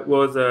I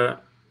was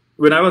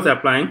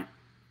applying,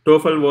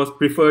 TOEFL was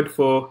preferred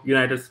for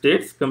United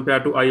States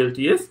compared to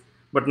IELTS.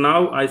 But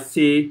now I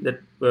see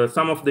that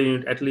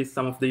at least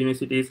some of the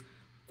universities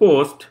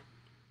post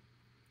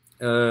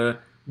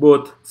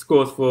both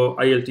scores for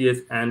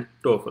IELTS and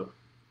TOEFL.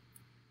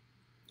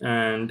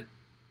 And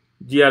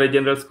GRE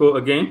general score,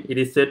 again, it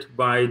is set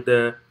by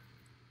the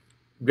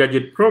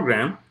graduate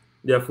program.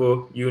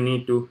 Therefore, you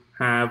need to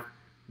have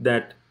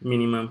that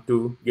minimum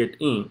to get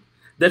in.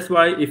 That's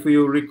why, if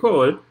you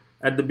recall,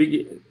 at the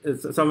beginning,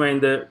 somewhere in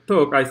the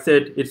talk, I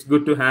said it's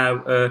good to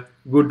have a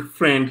good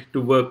friend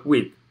to work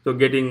with. So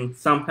getting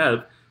some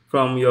help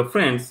from your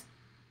friends,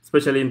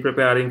 especially in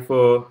preparing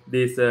for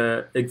these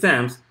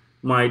exams,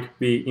 might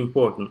be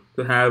important.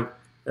 To have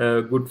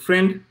a good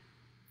friend,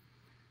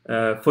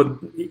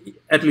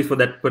 at least for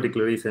that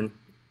particular reason.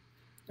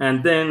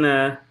 And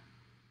then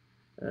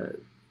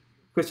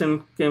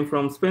question came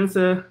from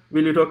Spencer.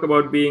 Will you talk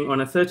about being on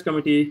a search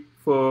committee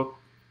for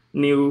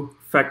new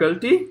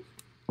faculty.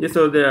 Yes,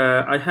 so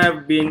I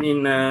have been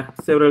in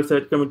several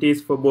search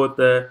committees for both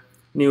the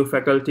new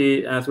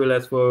faculty as well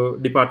as for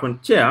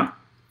department chair.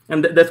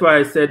 And that's why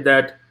I said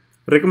that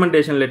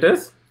recommendation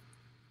letters,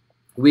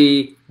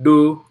 we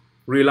do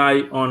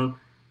rely on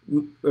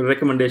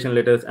recommendation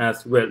letters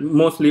as well,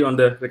 mostly on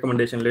the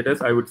recommendation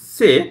letters, I would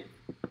say.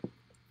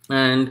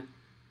 And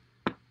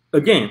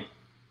again,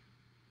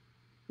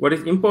 what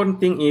is important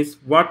thing is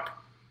what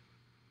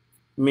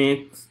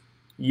makes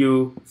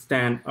you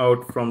stand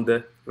out from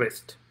the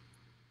rest.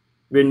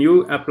 When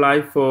you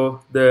apply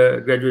for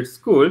the graduate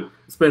school,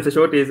 Spencer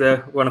Short is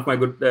one of my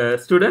good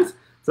students,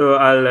 so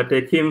I'll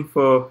take him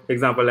for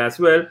example as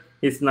well.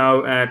 He's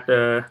now at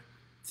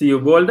CU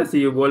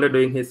Boulder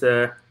doing his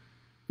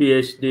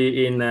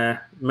PhD in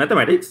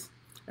mathematics.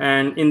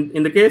 And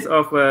in the case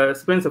of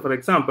Spencer, for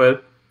example,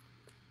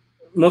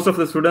 most of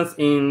the students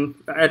in,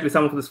 at least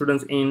some of the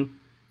students in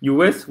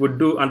US would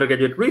do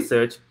undergraduate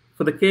research.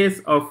 For the case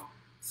of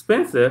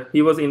Spencer,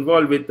 he was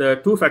involved with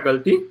two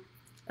faculty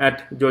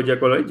at Georgia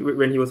College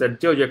when he was at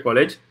Georgia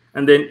College,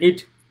 and then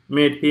it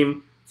made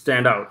him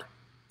stand out.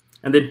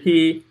 And then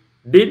he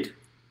did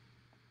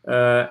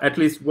at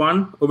least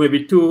one or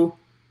maybe two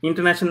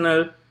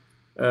international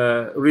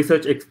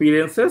research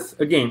experiences.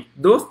 Again,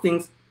 those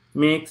things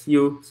makes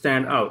you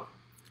stand out.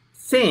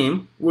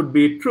 Same would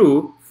be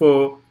true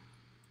for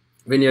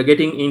when you're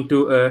getting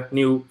into a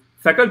new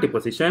faculty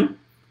position.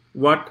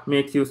 What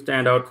makes you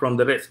stand out from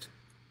the rest?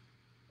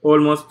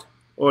 Almost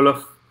all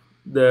of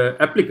the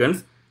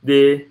applicants,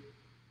 they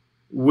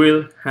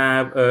will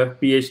have a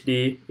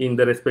PhD in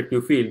the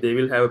respective field. They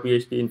will have a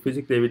PhD in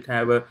physics, they will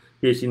have a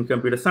PhD in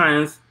computer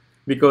science,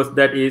 because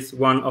that is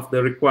one of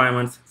the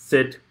requirements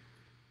set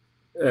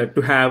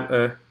to have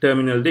a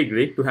terminal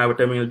degree. To have a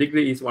terminal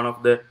degree is one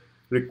of the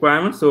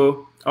requirements.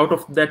 So out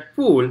of that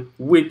pool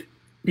with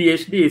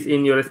PhDs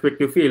in your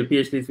respective field,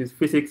 PhDs in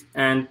physics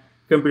and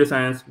computer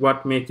science,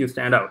 what makes you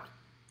stand out?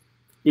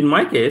 In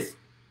my case,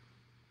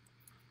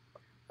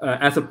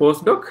 as a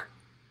postdoc,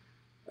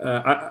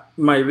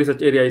 my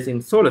research area is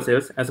in solar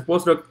cells. As a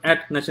postdoc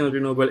at National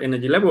Renewable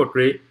Energy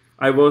Laboratory,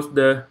 I was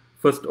the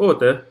first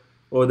author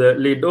or the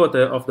lead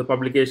author of the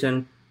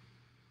publication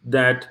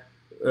that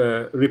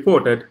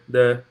reported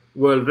the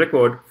world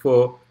record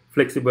for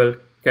flexible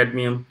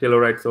cadmium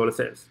telluride solar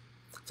cells.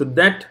 So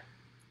that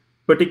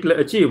particular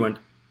achievement,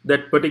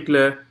 that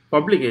particular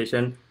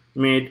publication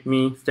made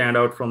me stand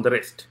out from the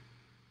rest.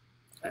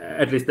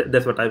 At least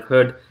that's what I've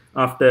heard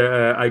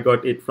after I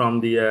got it from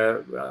the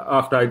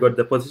after I got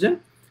the position.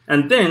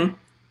 And then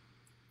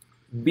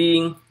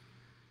being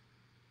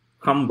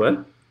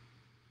humble,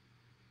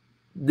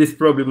 this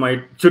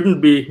probably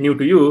shouldn't be new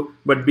to you,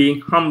 but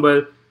being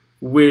humble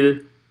will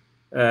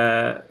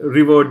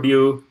reward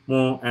you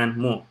more and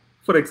more.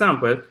 For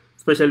example,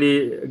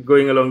 especially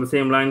going along the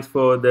same lines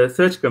for the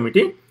search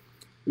committee,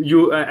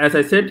 you, as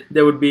I said,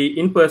 there would be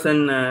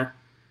in-person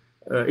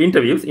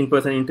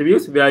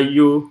interviews where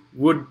you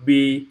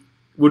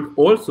would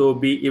also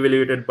be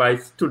evaluated by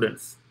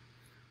students.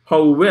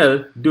 How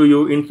well do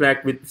you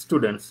interact with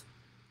students?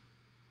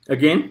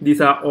 Again, these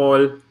are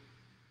all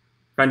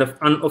kind of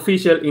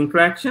unofficial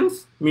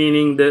interactions,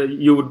 meaning that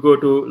you would go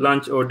to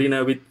lunch or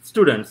dinner with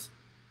students.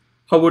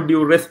 How would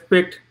you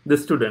respect the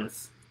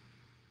students?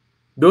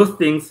 Those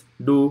things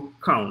do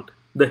count.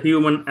 The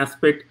human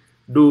aspect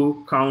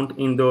do count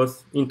in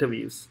those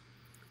interviews.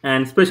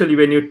 And especially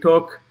when you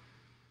talk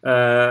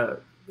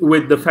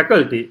with the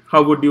faculty,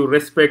 how would you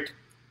respect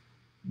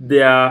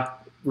their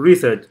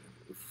research?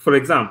 For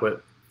example,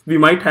 we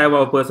might have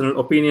our personal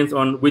opinions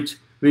on which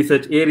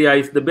research area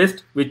is the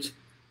best, which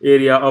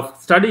area of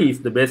study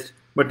is the best,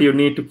 but you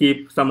need to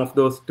keep some of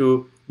those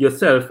to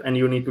yourself, and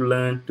you need to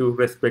learn to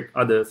respect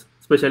others,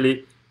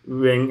 especially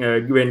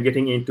when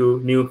getting into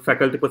new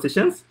faculty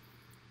positions.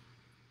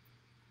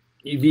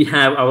 We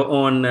have our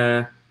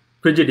own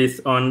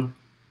prejudice on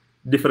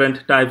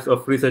different types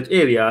of research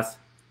areas,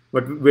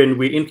 but when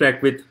we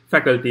interact with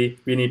faculty,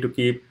 we need to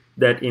keep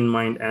that in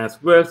mind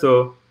as well.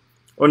 So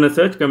on a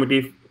search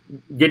committee,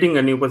 getting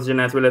a new position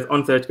as well as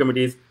on search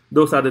committees,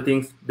 those are the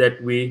things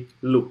that we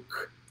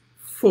look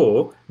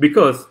for.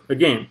 Because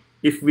again,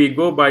 if we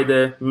go by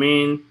the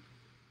main,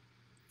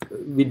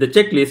 with the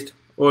checklist,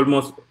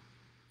 almost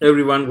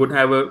everyone would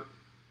have a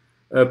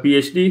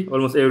PhD,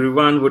 almost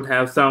everyone would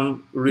have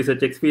some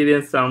research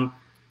experience, so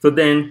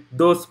then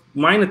those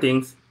minor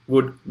things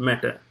would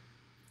matter.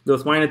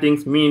 Those minor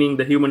things meaning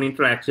the human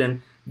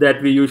interaction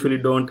that we usually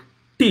don't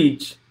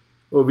teach,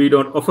 or we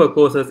don't offer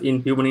courses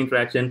in human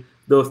interaction.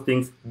 Those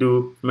things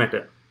do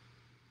matter.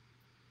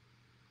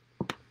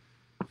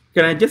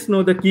 Can I just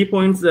know the key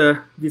points?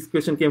 This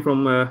question came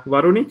from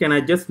Varuni. Can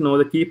I just know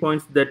the key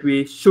points that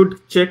we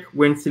should check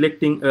when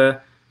selecting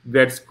a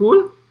grad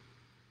school?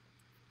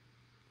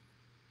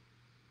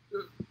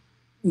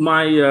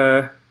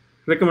 My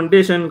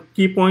recommendation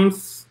key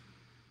points,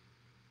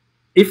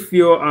 if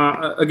you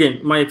are, again,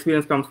 my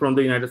experience comes from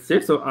the United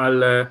States, so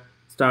I'll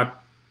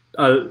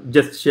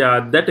just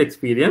share that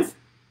experience.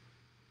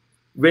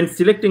 When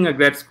selecting a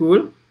grad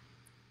school,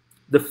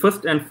 the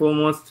first and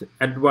foremost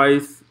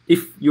advice,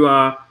 if you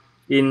are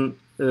in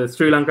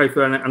Sri Lanka, if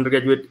you are an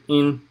undergraduate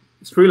in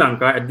Sri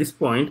Lanka at this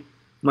point,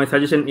 my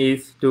suggestion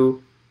is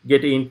to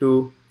get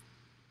into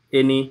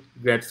any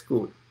grad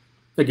school.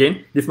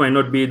 Again, this might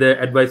not be the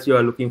advice you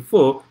are looking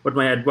for, but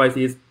my advice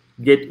is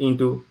get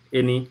into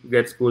any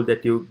grad school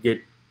that you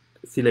get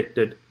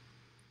selected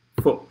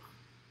for.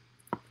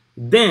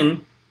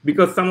 Then,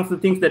 because some of the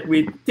things that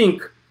we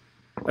think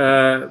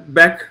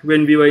back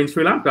when we were in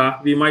Sri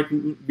Lanka, we might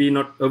be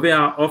not aware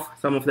of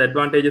some of the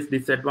advantages,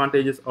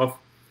 disadvantages of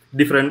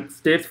different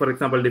states, for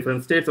example,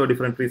 different states or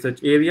different research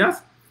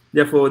areas.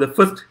 Therefore, the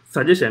first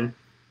suggestion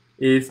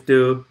is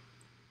to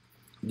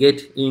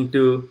get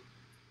into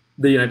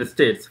the United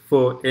States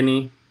for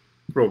any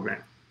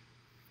program.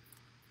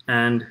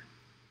 And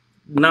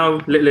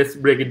now let's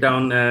break it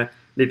down a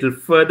little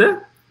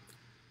further.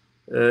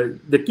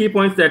 The key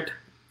points that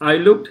I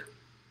looked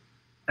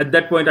at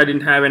that point, I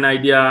didn't have an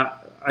idea.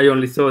 I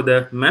only saw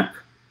the map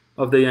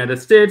of the United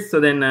States. So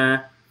then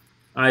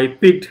I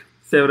picked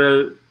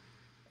several,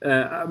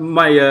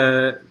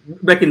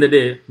 back in the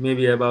day,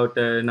 maybe about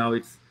now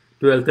it's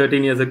 12,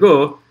 13 years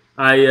ago,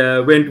 I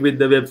went with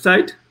the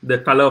website, the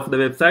color of the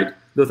website.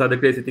 Those are the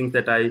crazy things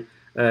that I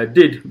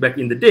did back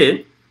in the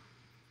day.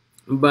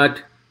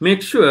 But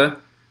make sure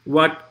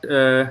what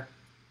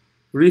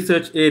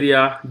research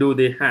area do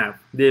they have.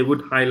 They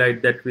would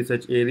highlight that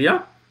research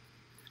area.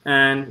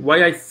 And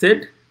why I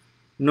said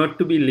not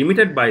to be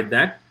limited by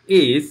that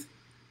is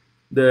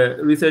the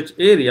research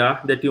area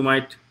that you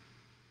might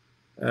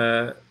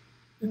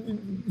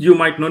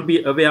not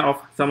be aware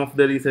of some of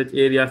the research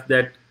areas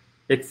that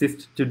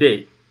exist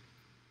today.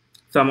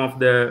 Some of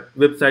the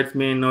websites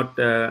may not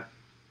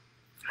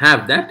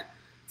have that.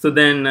 So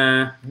then,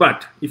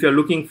 but if you're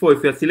looking for,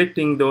 if you're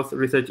selecting those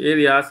research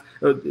areas,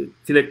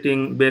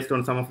 selecting based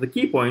on some of the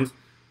key points,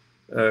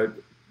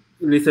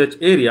 research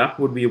area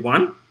would be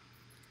one.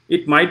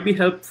 It might be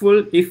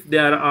helpful if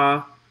there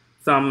are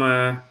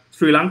some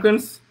Sri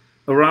Lankans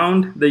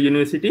around the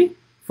university.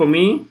 For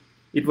me,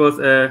 it was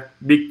a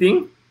big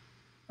thing.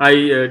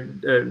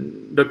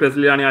 Dr.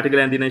 Lilani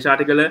Artikala and Dinesh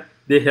Artikala,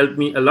 they helped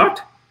me a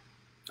lot.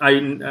 I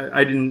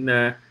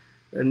didn't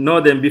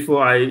know them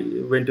before I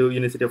went to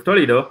University of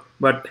Toledo,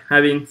 but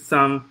having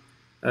some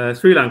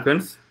Sri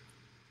Lankans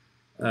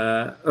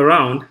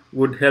around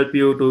would help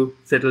you to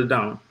settle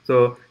down.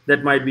 So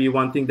that might be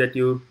one thing that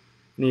you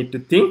need to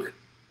think.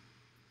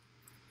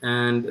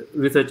 And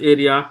research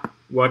area,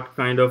 what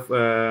kind of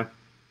the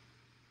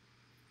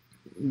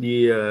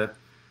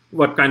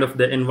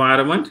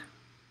environment,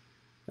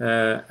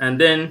 and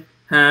then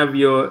have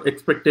your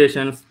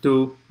expectations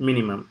to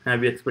minimum.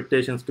 Have your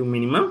expectations to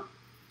minimum.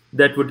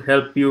 That would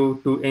help you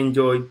to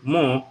enjoy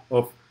more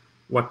of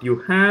what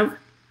you have.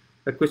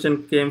 A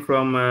question came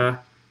from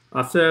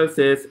Asel,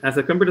 says, as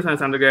a computer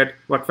science undergrad,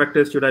 what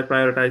factors should I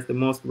prioritize the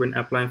most when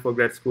applying for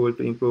grad school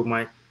to improve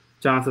my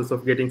chances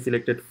of getting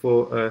selected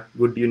for a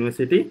good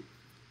university?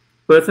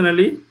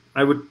 Personally,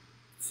 I would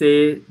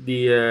say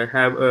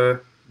have a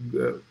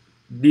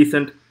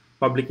decent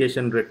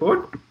publication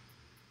record.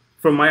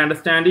 From my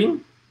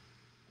understanding,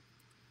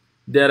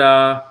 there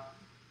are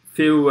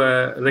few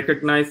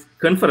recognized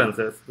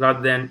conferences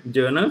rather than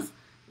journals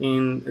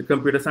in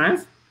computer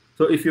science.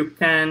 So if you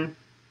can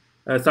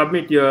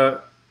submit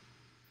your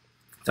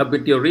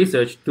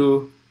research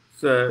to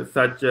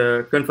such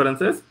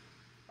conferences,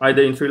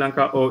 either in Sri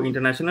Lanka or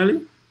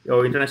internationally,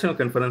 or international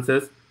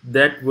conferences,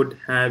 that would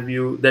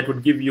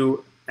give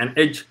you an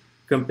edge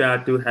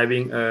compared to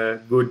having a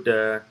good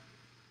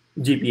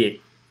GPA.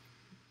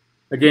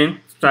 Again,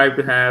 strive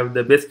to have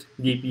the best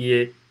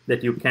GPA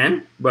that you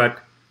can, but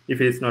if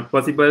it is not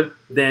possible,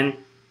 then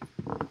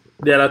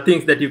there are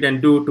things that you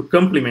can do to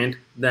complement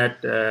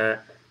that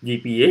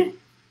GPA.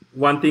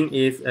 One thing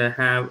is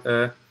have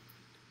a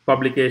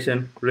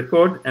publication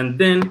record, and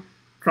then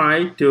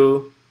try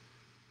to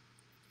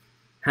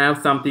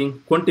have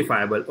something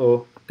quantifiable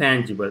or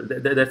tangible.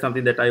 That's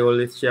something that I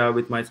always share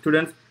with my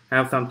students.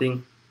 Have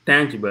something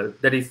tangible,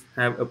 that is,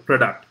 have a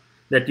product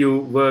that you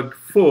worked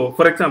for.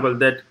 For example,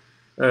 that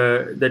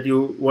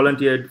you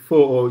volunteered for,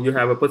 or you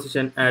have a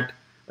position at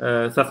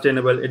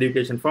Sustainable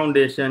Education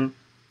Foundation.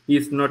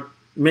 Is not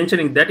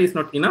mentioning that is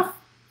not enough,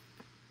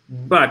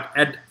 but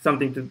add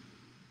something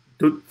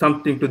to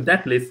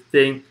that list,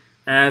 saying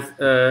as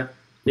a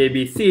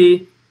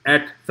ABC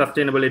at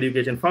Sustainable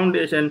Education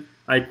Foundation,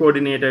 I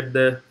coordinated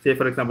say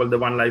for example the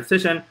One Life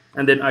session,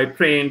 and then I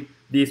trained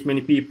these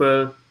many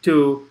people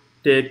to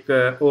take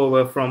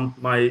over from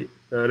my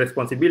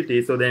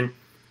responsibility. So then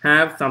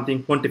have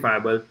something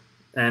quantifiable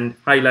and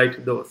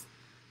highlight those.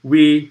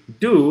 We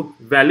do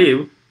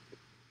value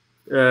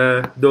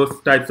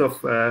those types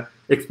of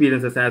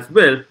experiences as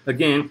well.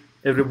 Again,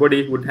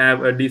 everybody would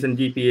have a decent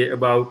GPA,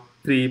 about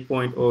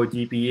 3.0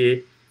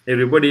 GPA.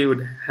 Everybody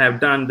would have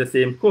done the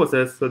same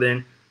courses. So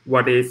then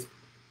what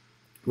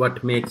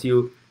makes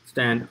you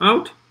stand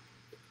out?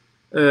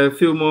 A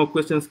few more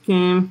questions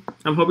came.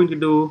 I'm hoping to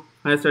do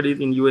higher studies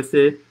in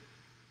USA.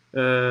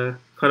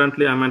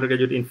 Currently, I'm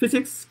undergraduate in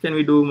physics. Can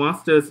we do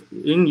masters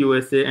in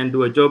USA and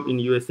do a job in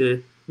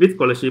USA with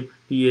scholarship,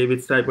 TA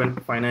with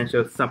stipend,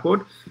 financial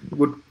support.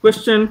 Good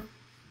question.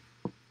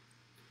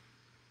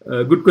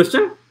 Good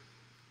question.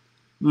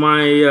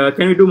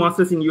 Can we do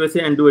masters in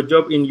USA and do a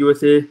job in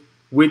USA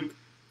with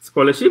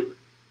scholarship?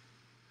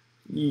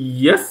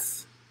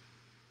 Yes.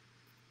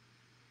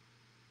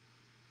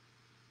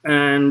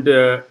 And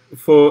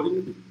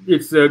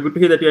it's good to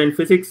hear that you're in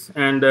physics,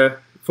 and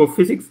for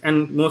physics,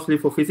 and mostly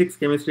for physics,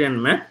 chemistry,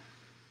 and math,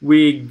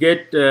 we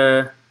get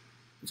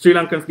Sri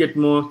Lankans get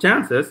more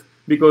chances,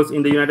 because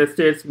in the United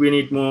States we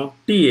need more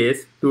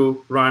TAs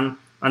to run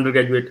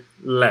undergraduate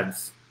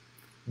labs.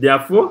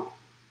 Therefore,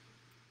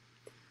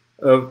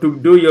 to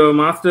do your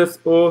master's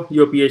or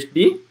your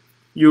PhD,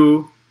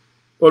 you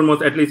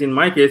almost, at least in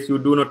my case, you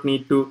do not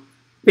need to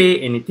pay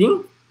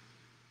anything.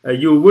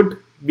 You would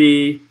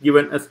be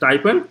given a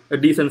stipend, a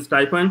decent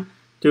stipend,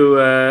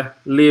 to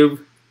live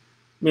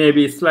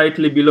maybe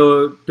slightly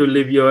below to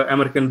live your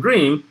American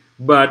dream,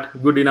 but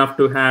good enough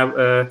to have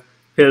a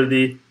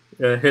healthy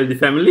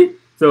family.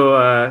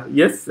 So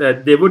yes,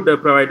 they would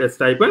provide a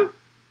stipend.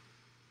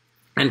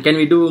 And can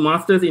we do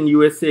masters in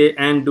USA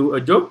and do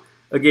a job?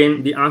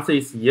 Again, the answer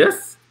is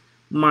yes.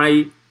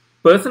 My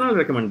personal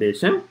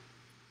recommendation,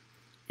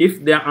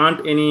 if there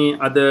aren't any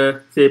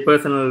other, say,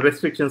 personal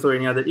restrictions or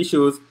any other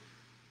issues,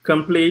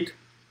 complete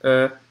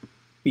a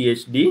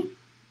PhD.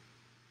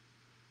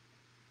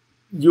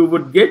 You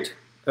would get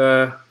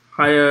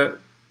higher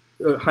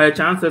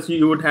chances.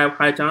 You would have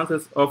higher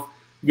chances of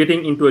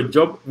getting into a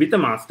job with a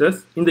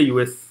master's in the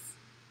US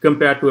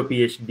compared to a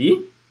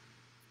PhD,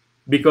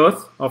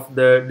 because of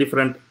the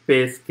different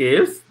pay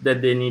scales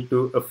that they need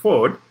to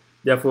afford.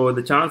 Therefore,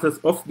 the chances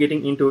of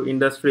getting into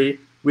industry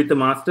with a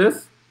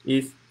master's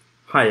is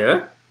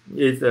higher.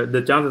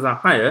 The chances are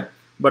higher.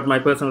 But my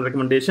personal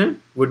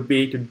recommendation would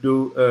be to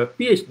do a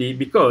PhD,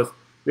 because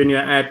when you're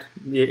at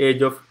the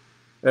age of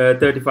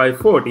 35,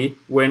 40,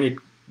 when it's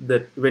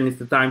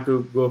the time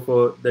to go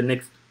for the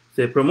next,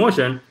 say,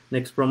 promotion,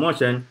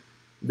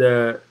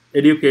 the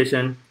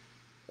education,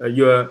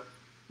 your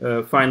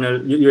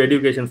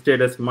education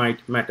status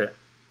might matter.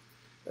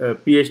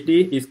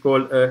 PhD is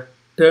called a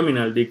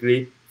terminal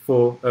degree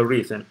for a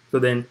reason. So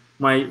then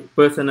my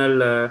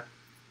personal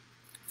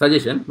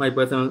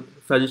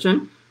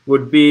suggestion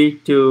would be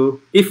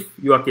to, if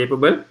you are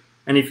capable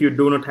and if you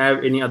do not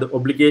have any other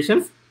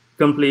obligations,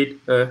 complete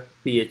a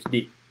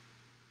PhD.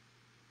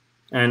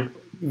 And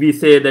we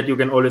say that you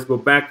can always go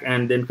back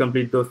and then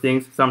complete those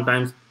things.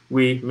 Sometimes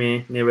we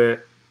may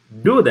never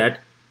do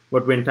that,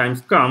 but when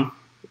times come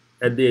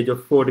at the age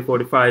of 40,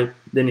 45,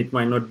 then it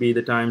might not be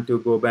the time to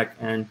go back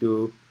and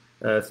do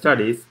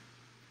studies,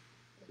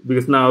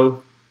 because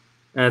now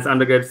as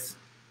undergrads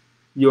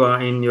you are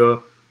in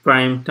your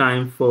prime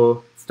time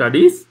for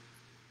studies,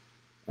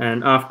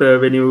 and after,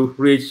 when you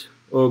reach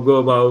or go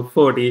above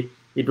 40,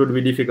 it would be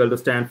difficult to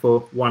stand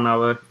for 1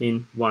 hour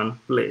in one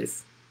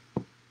place.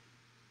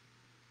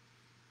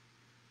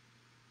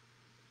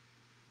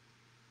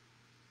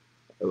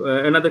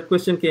 Another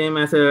question came: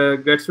 as a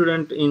grad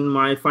student in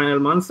my final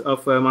months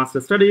of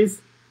master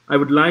studies, I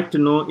would like to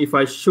know if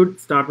I should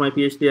start my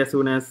PhD as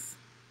soon as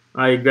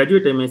I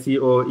graduate MSc,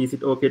 or is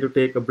it okay to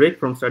take a break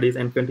from studies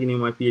and continue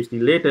my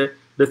PhD later?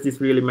 Does this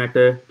really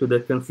matter to the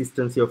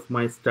consistency of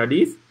my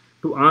studies?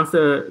 To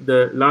answer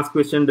the last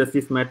question, does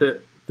this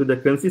matter to the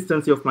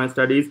consistency of my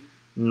studies?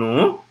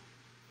 No.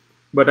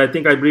 But I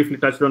think I briefly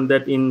touched on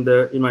that in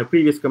my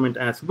previous comment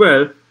as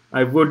well.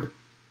 I would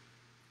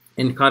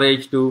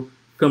encourage to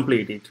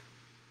complete it.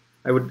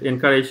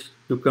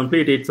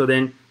 So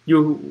then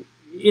you,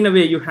 in a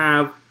way, you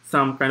have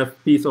some kind of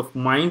peace of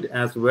mind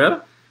as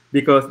well,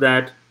 because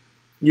that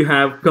you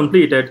have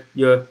completed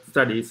your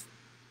studies.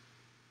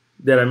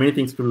 There are many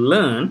things to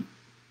learn,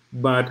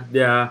 but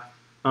there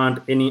aren't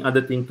any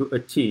other thing to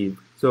achieve.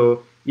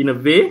 So in a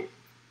way,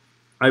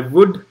 I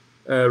would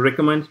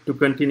recommend to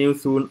continue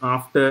soon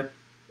after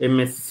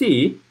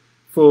MSc,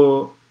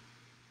 for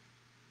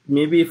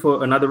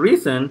another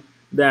reason,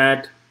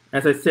 that,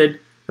 as I said,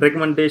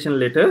 recommendation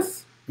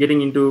letters,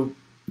 getting into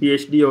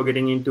PhD or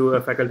getting into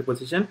a faculty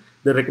position,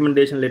 the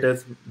recommendation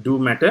letters do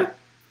matter.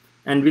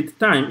 And with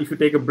time, if you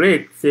take a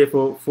break, say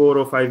for 4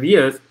 or 5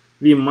 years,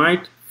 we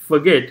might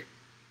forget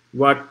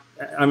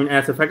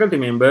as a faculty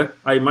member,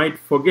 I might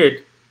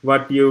forget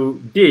what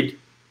you did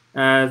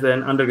as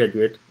an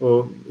undergraduate,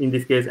 or in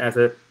this case as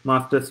a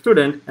master's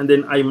student, and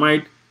then I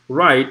might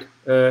write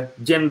a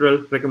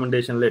general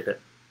recommendation letter.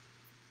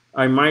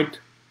 I might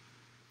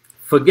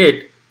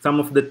forget some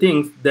of the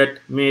things that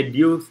made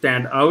you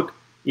stand out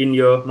in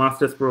your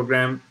master's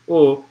program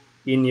or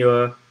in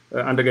your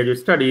undergraduate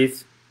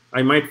studies.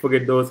 I might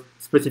forget those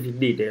specific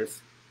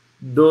details.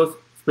 Those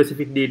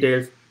specific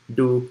details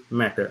do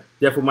matter.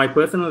 Therefore, my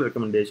personal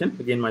recommendation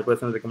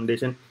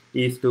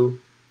is to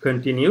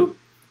continue.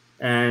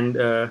 And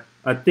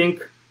I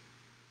think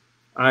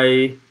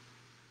I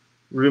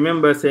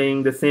remember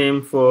saying the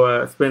same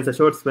for Spencer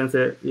Short.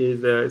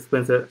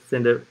 Spencer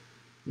sent a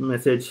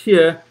message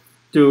here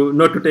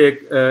not to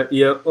take a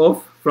year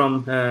off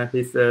from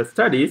his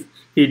studies.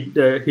 He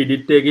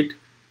did take it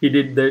he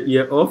did the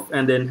year off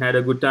and then had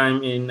a good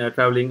time in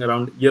traveling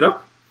around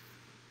Europe.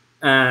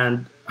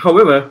 And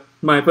however,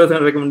 my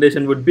personal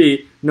recommendation would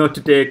be not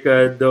to take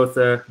those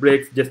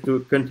breaks just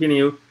to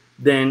continue.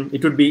 Then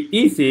it would be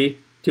easy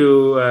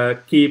to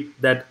keep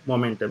that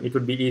momentum. It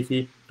would be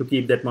easy to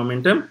keep that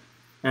momentum.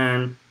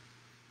 And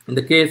in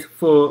the case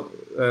for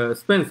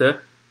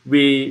Spencer,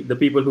 the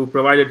people who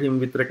provided him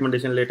with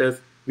recommendation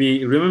letters,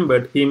 we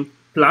remembered him,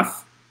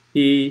 plus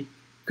he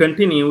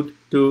continued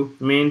to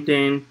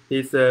maintain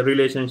his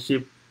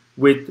relationship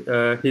with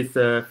his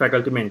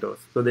faculty mentors.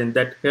 So then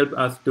that helped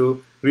us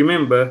to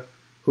remember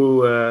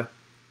who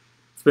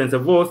Spencer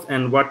was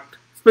and what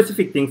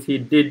specific things he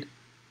did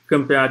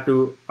compared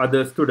to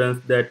other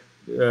students that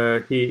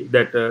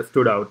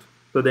stood out.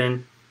 So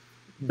then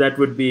that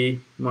would be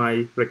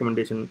my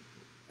recommendation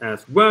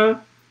as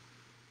well.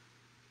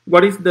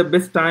 What is the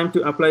best time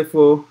to apply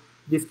for?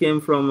 This came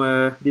from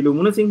Dilu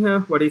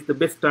Munasinghe. What is the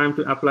best time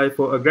to apply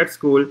for a grad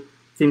school,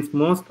 since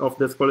most of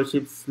the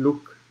scholarships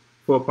look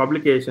for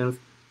publications?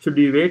 Should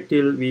we wait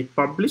till we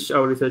publish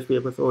our research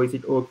papers, or is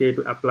it okay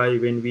to apply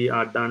when we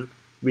are done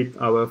with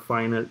our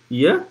final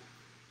year?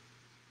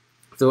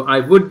 So I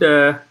would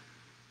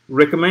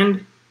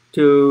recommend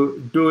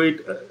to do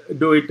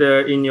it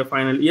in your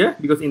final year,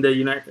 because in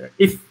the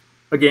if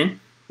again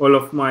all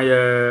of my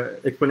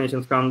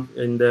explanations come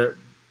in the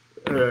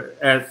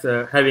as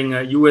having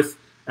a US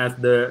as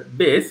the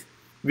base,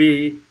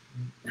 we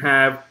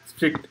have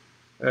strict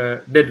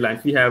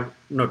deadlines. We have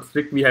not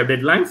strict, we have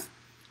deadlines,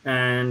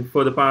 and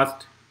for the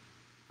past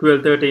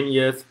 12-13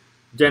 years,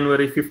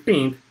 January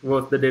 15th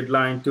was the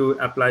deadline to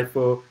apply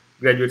for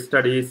graduate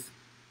studies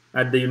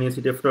at the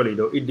University of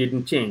Toledo. It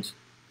didn't change.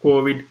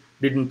 COVID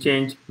didn't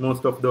change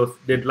most of those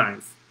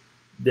deadlines.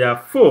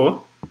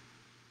 Therefore,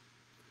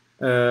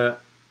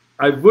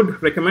 I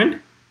would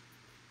recommend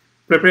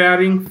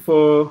preparing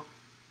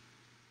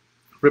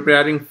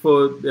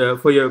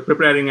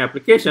your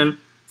application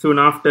soon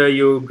after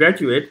you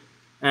graduate,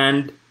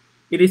 and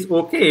it is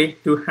okay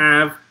to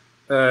have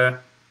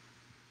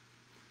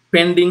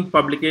pending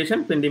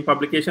publication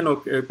or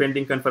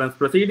pending conference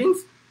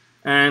proceedings.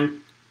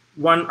 And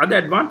one other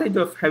advantage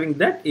of having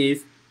that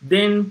is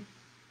then,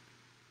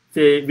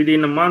 say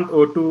within a month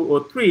or 2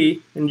 or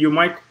 3, and you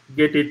might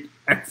get it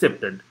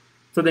accepted.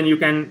 So then you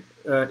can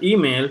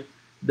email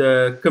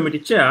the committee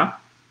chair,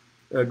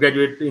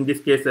 graduate, in this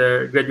case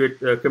graduate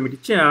committee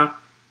chair,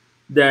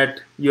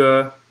 that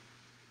your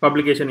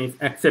publication is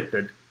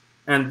accepted,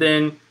 and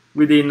then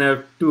within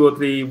 2 or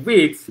 3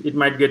 weeks it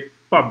might get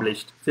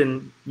published.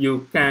 Then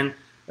you can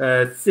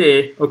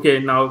say, okay,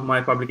 now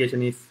my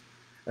publication is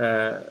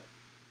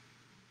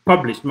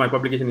published.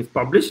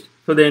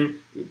 So then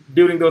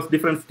during those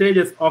different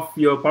stages of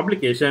your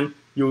publication,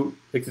 you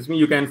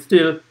can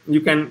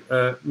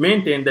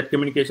maintain that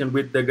communication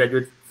with the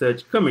graduate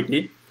search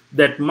committee.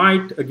 That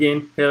might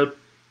again help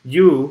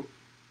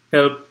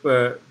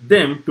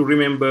them to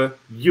remember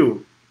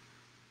you.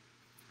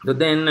 So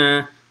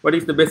then what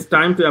is the best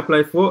time to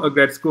apply for a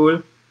grad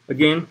school?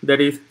 Again, that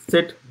is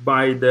set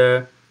by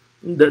the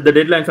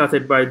deadlines are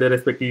set by the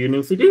respective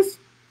universities,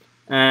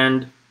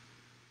 and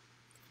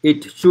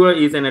it sure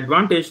is an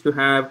advantage to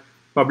have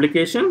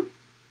publication,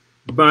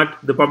 but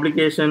the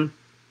publication,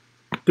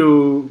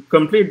 to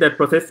complete that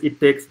process,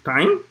 it takes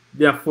time.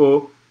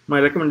 Therefore,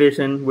 my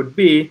recommendation would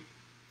be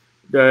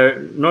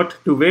not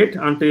to wait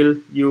until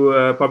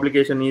your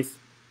publication is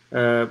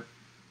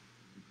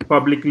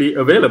publicly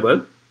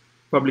available.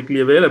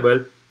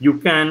 You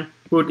can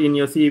put in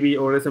your CV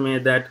or resume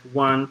that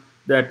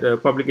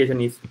publication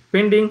is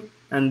pending,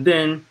 and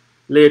then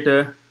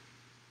later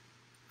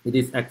it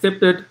is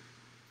accepted,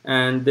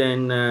 and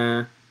then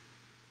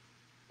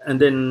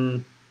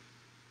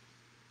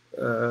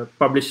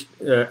published,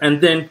 and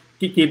then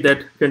keep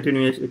that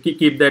continuation,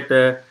 keep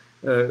that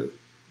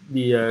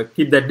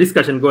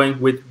discussion going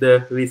with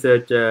the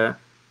research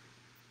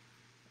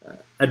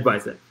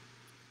advisor.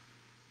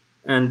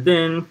 And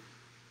then,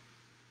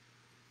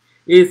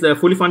 is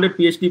fully funded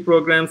PhD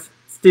programs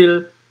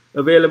still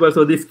available?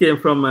 So this came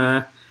from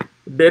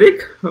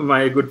Derek,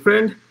 my good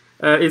friend.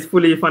 Is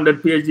fully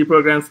funded PhD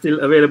programs still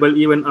available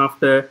even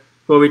after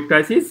COVID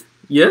crisis?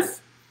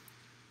 Yes.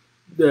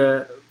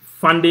 The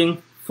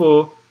funding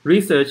for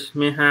research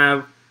may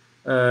have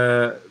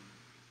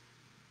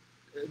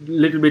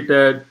little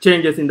bit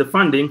changes in the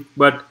funding,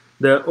 but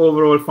the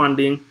overall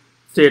funding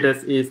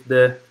status is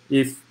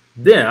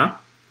there.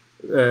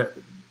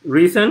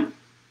 Reason: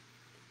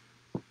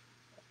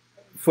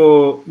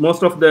 for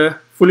most of the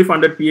fully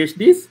funded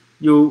PhDs,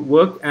 you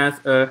work as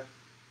a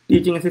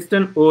teaching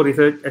assistant or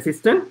research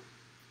assistant.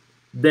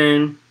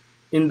 Then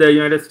in the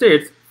United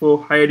States,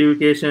 for higher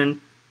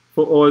education,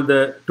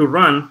 to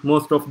run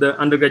most of the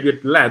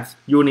undergraduate labs,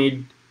 you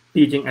need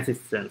teaching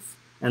assistants,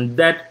 and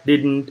that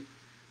didn't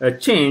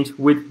change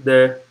with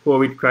the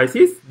COVID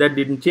crisis.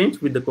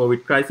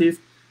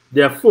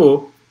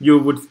 Therefore, you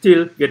would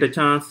still get a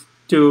chance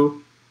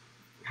to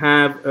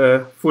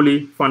have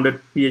fully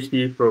funded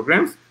PhD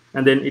programs,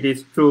 and then it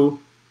is true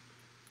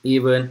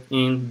even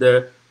in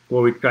the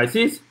COVID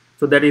crisis.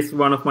 So that is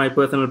one of my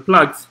personal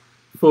plugs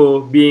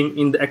for being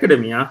in the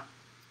academia,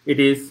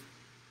 it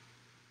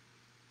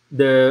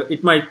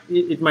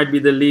might be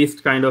the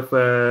least kind of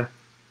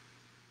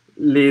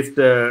least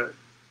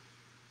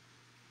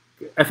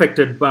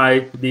affected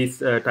by these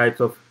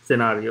types of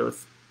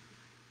scenarios.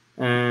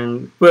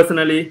 And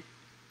personally,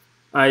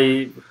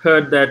 I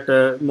heard that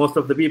most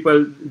of the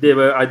people, they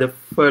were either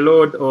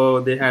furloughed or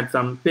they had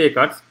some pay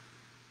cuts.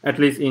 At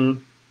least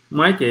in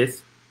my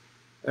case,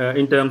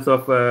 in terms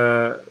of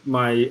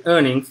my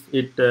earnings,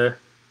 it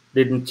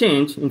didn't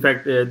change. In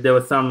fact, there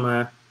was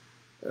some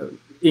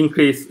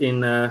increase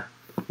in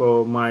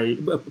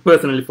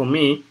personally for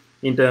me,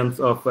 in terms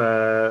of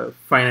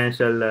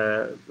financial,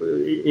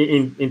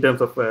 in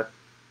terms of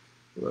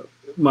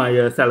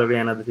my salary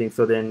and other things.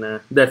 So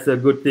then that's a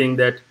good thing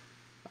that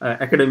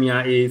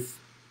academia is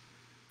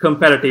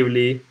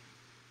comparatively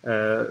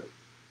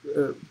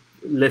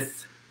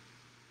less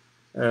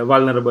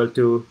vulnerable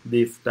to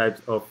these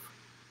types of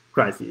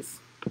crises.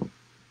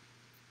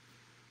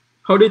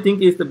 How do you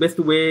think is the best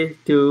way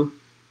to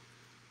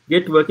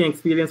get working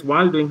experience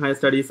while doing higher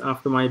studies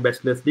after my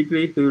bachelor's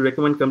degree? Do you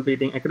recommend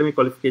completing academic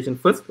qualification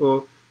first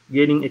or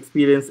gaining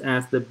experience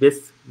as the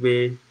best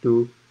way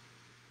to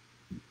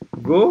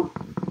go?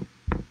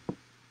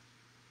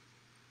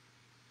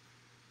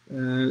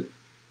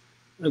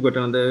 I got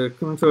another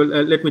comment, so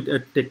let me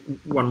take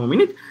one more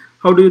minute.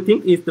 How do you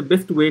think is the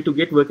best way to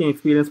get working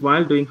experience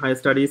while doing higher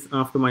studies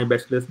after my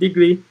bachelor's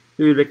degree?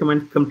 Do you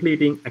recommend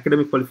completing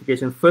academic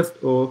qualification first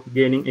or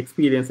gaining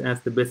experience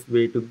as the best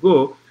way to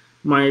go?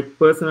 My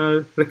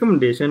personal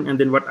recommendation, and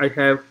then what I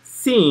have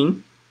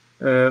seen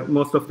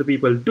most of the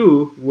people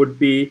do, would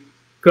be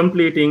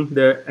completing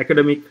the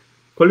academic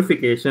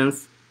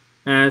qualifications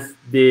as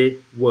they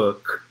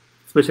work,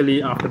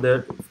 especially after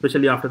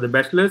the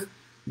bachelor's.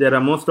 There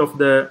are most of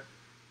the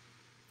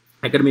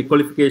academic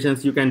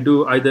qualifications you can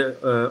do either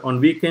on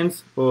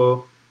weekends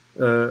or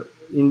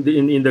in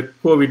the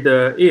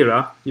COVID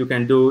era, you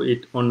can do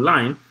it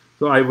online.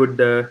 So I would,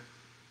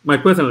 my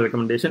personal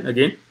recommendation,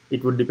 again,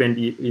 it would depend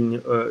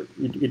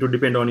it would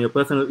depend on your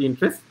personal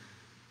interest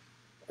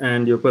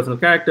and your personal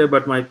character,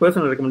 but my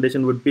personal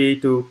recommendation would be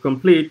to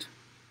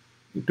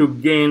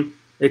gain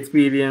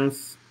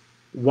experience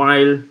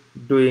while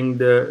completing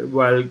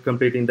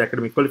the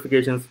academic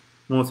qualifications.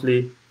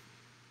 Mostly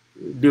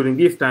during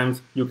these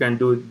times, you can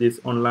do this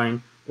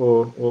online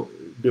or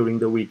during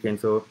the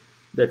weekend. So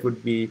that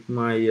would be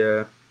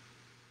my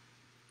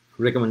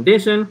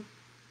recommendation.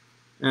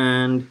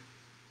 And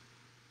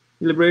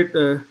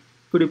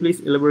could you please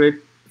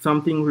elaborate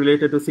something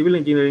related to civil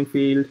engineering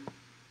field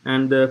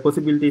and the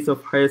possibilities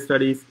of higher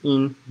studies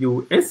in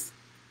US?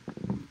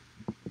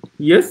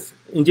 Yes,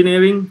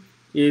 engineering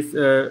is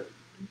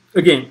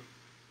again,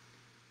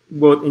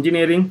 both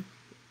engineering,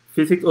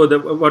 physics, or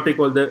what I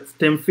call the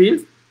STEM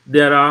fields.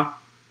 There are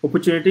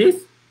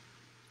opportunities,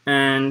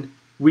 and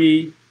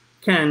we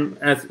can,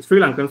 as Sri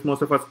Lankans,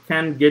 most of us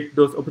can get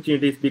those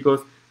opportunities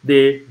because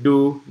they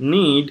do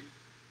need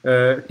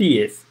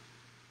TAs,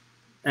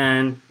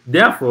 and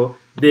therefore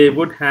they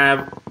would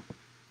have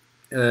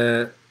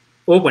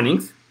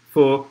openings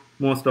for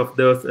most of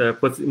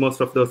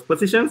those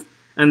positions.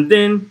 And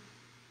then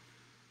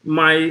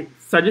my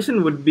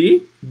suggestion would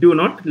be, do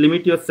not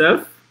limit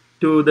yourself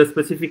to the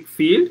specific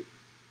field,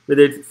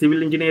 whether it's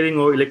civil engineering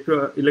or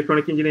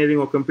electronic engineering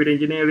or computer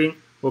engineering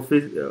or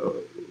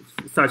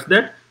such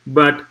that,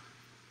 but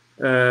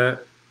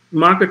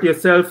market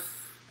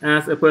yourself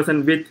as a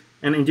person with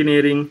an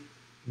engineering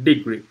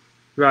degree,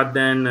 rather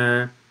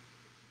than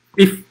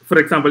if, for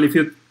example, if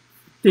you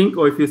think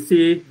or if you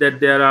see that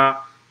there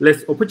are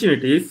less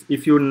opportunities,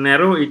 if you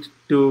narrow it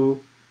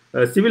to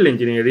civil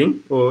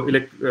engineering or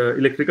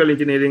electrical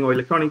engineering or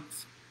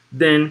electronics,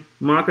 then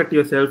market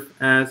yourself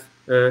as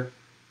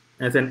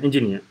an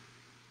engineer.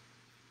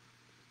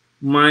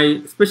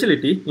 My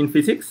specialty in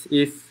physics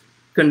is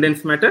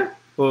condensed matter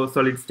or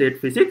solid state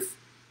physics.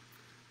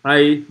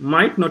 I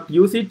might not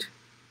use it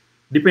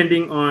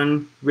depending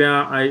on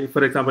where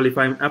for example, if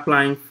I'm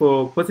applying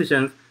for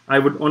positions, I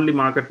would only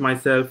market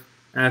myself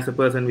as a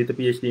person with a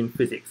PhD in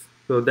physics.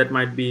 So that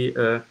might be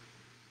a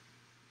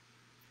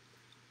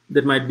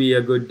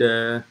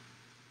good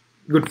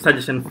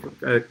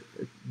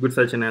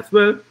suggestion as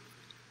well.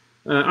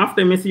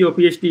 After MSc or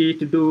PhD,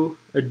 to do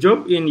a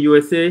job in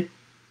USA,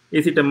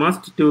 is it a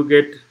must to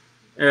get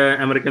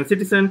American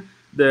citizen?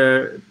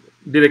 The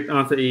direct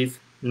answer is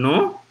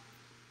no.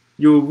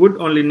 You would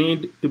only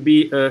need to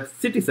be a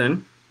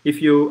citizen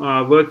if you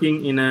are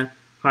working in a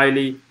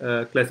highly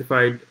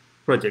classified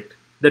project.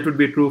 That would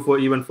be true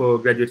even for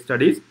graduate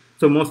studies.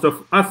 So most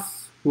of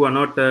us who are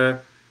not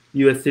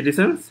US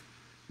citizens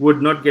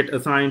would not get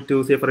assigned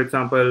to, say, for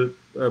example,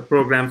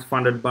 programs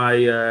funded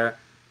by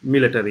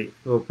military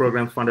or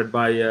programs funded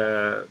by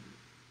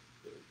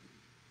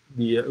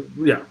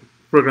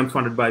programs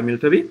funded by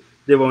military.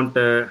 They won't.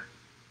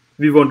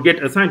 We won't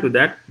get assigned to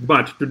that.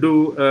 But to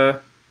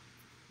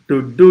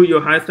do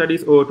your higher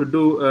studies or to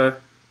do a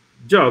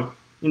job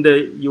in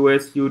the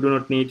US, you do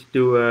not need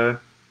to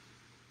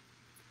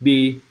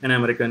be an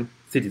American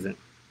citizen.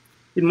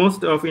 In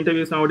most of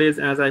interviews nowadays,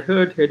 as I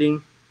heard,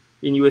 heading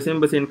in US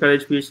Embassy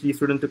encourage PhD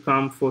students to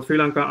come for Sri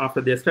Lanka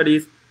after their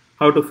studies.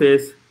 How to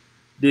face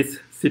this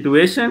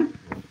situation?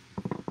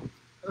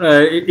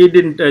 It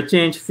didn't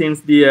change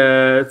since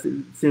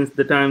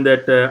the time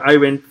that I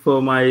went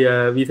for my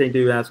visa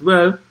interview as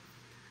well.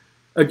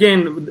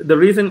 Again, the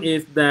reason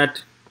is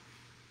that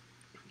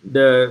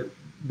the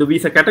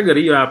visa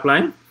category you are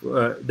applying,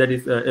 that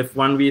is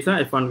F1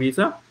 visa. F1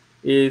 visa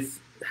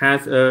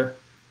has a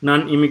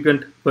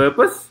non-immigrant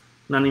purpose.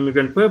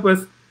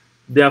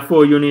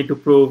 Therefore, you need to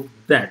prove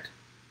that.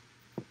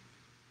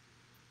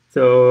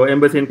 So,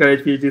 embassy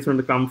encourage PhD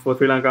students to come for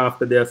Sri Lanka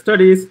after their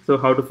studies. So,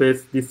 how to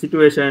face this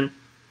situation?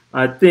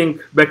 I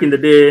think back in the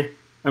day,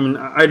 I mean,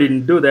 I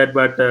didn't do that,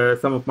 but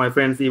some of my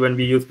friends, even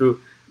we used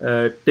to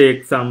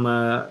take some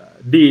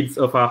deeds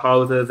of our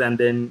houses and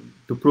then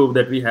to prove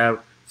that we have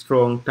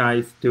strong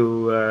ties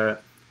to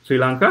Sri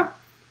Lanka.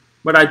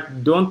 But I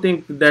don't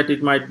think that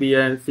it might be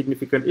a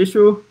significant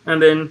issue.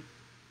 And then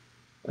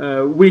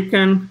we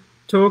can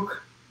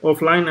talk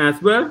offline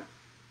as well.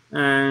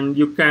 And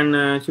you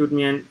can shoot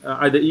me an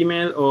either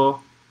email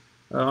or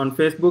on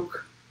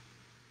Facebook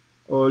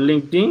or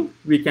LinkedIn.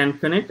 We can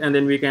connect and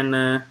then we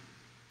can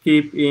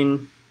keep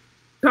in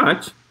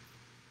touch.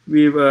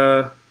 We've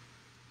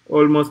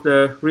almost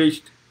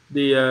reached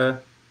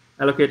the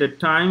allocated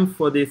time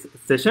for this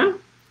session.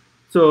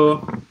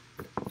 So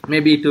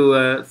maybe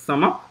to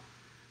sum up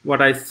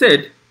what I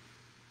said,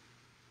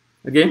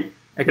 again,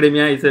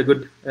 academia is a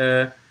good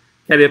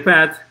career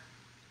path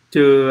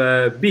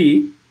to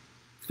be,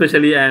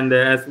 especially, and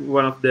as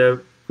one of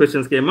the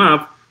questions came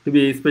up, to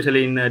be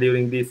especially in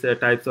during these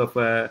types of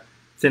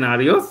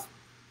scenarios.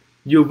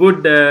 You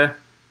would, at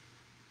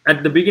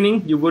the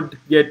beginning, you would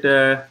get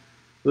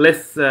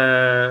less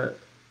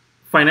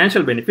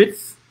financial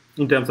benefits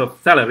in terms of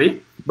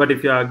salary, but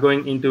if you are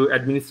going into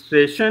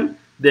administration,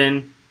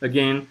 then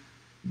again,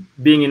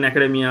 being in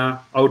academia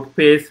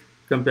outpace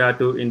compared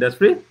to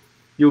industry.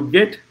 You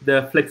get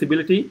the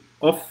flexibility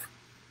of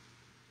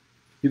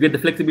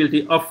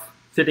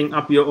setting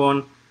up your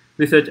own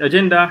research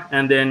agenda,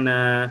 and then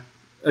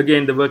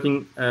again the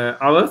working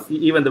hours,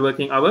 even the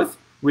working hours,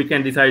 we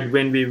can decide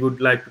when we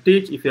would like to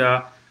teach. If you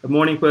are a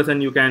morning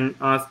person, you can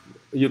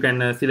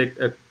select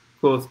a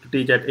course to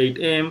teach at 8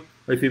 a.m.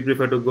 or if you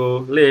prefer to go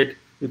late,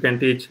 you can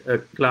teach a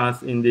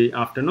class in the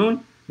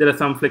afternoon. There are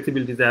some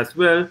flexibilities as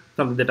well,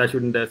 something that I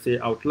shouldn't say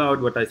out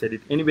loud, but I said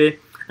it anyway.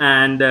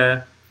 And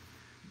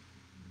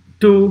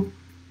 2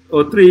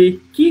 or 3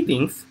 key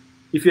things.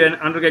 If you're an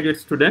undergraduate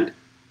student,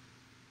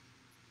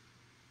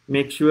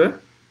 make sure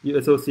you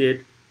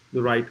associate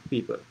the right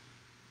people.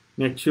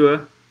 Make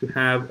sure to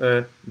have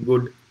a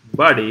good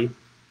buddy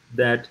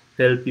that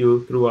help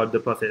you throughout the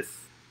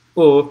process,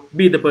 or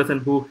be the person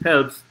who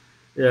helps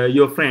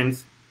your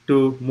friends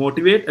to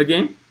motivate.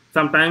 Again,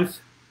 sometimes,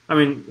 I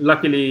mean,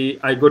 luckily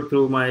I got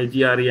through my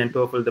GRE and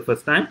TOEFL the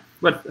first time,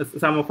 but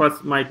some of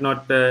us might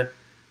not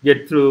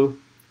get through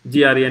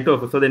GRE and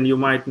TOEFL. So then you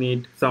might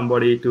need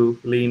somebody to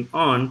lean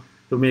on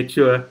to make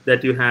sure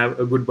that you have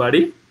a good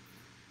buddy.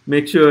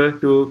 Make sure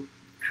to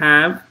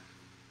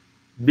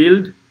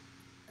build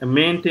and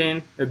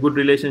maintain a good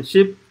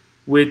relationship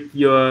with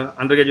your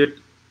undergraduate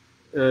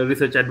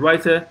research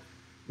advisor,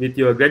 with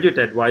your graduate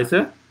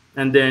advisor,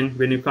 and then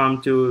when you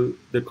come to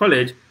the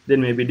college, then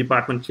maybe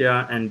department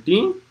chair and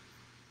dean.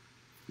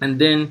 And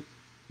then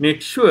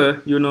make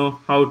sure you know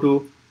how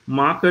to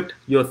market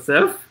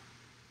yourself.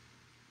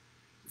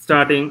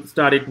 Start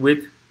it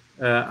with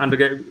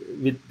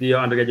your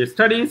undergraduate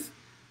studies.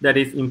 That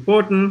is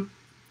important.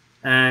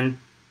 And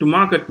to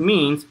market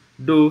means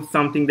do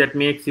something that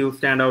makes you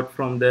stand out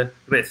from the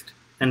rest,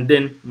 and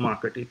then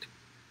market it.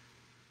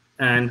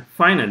 And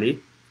finally,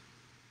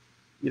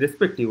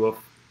 irrespective of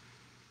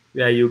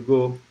where you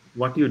go,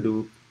 what you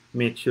do,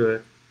 make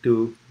sure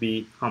to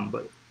be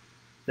humble.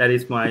 That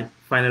is my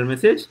final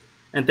message.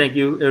 And thank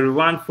you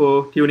everyone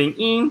for tuning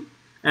in.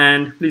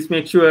 And please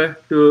make sure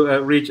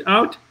to reach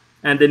out.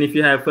 And then if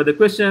you have further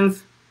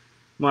questions,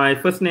 my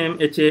first name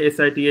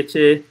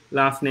Hasitha,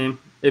 last name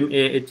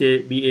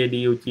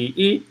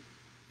Mahabaduge.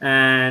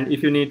 And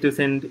if you need to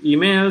send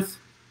emails,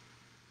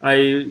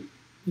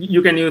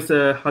 you can use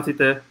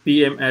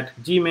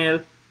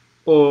hasithapm@gmail,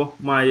 or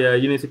my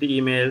university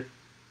email,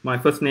 my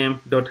first name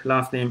dot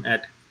last name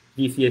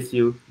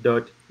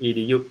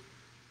 @gcsu.edu.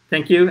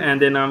 Thank you,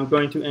 and then I'm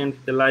going to end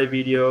the live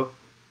video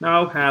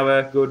now. Have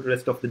a good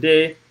rest of the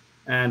day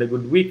and a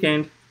good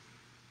weekend.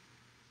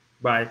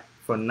 Bye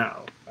for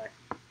now.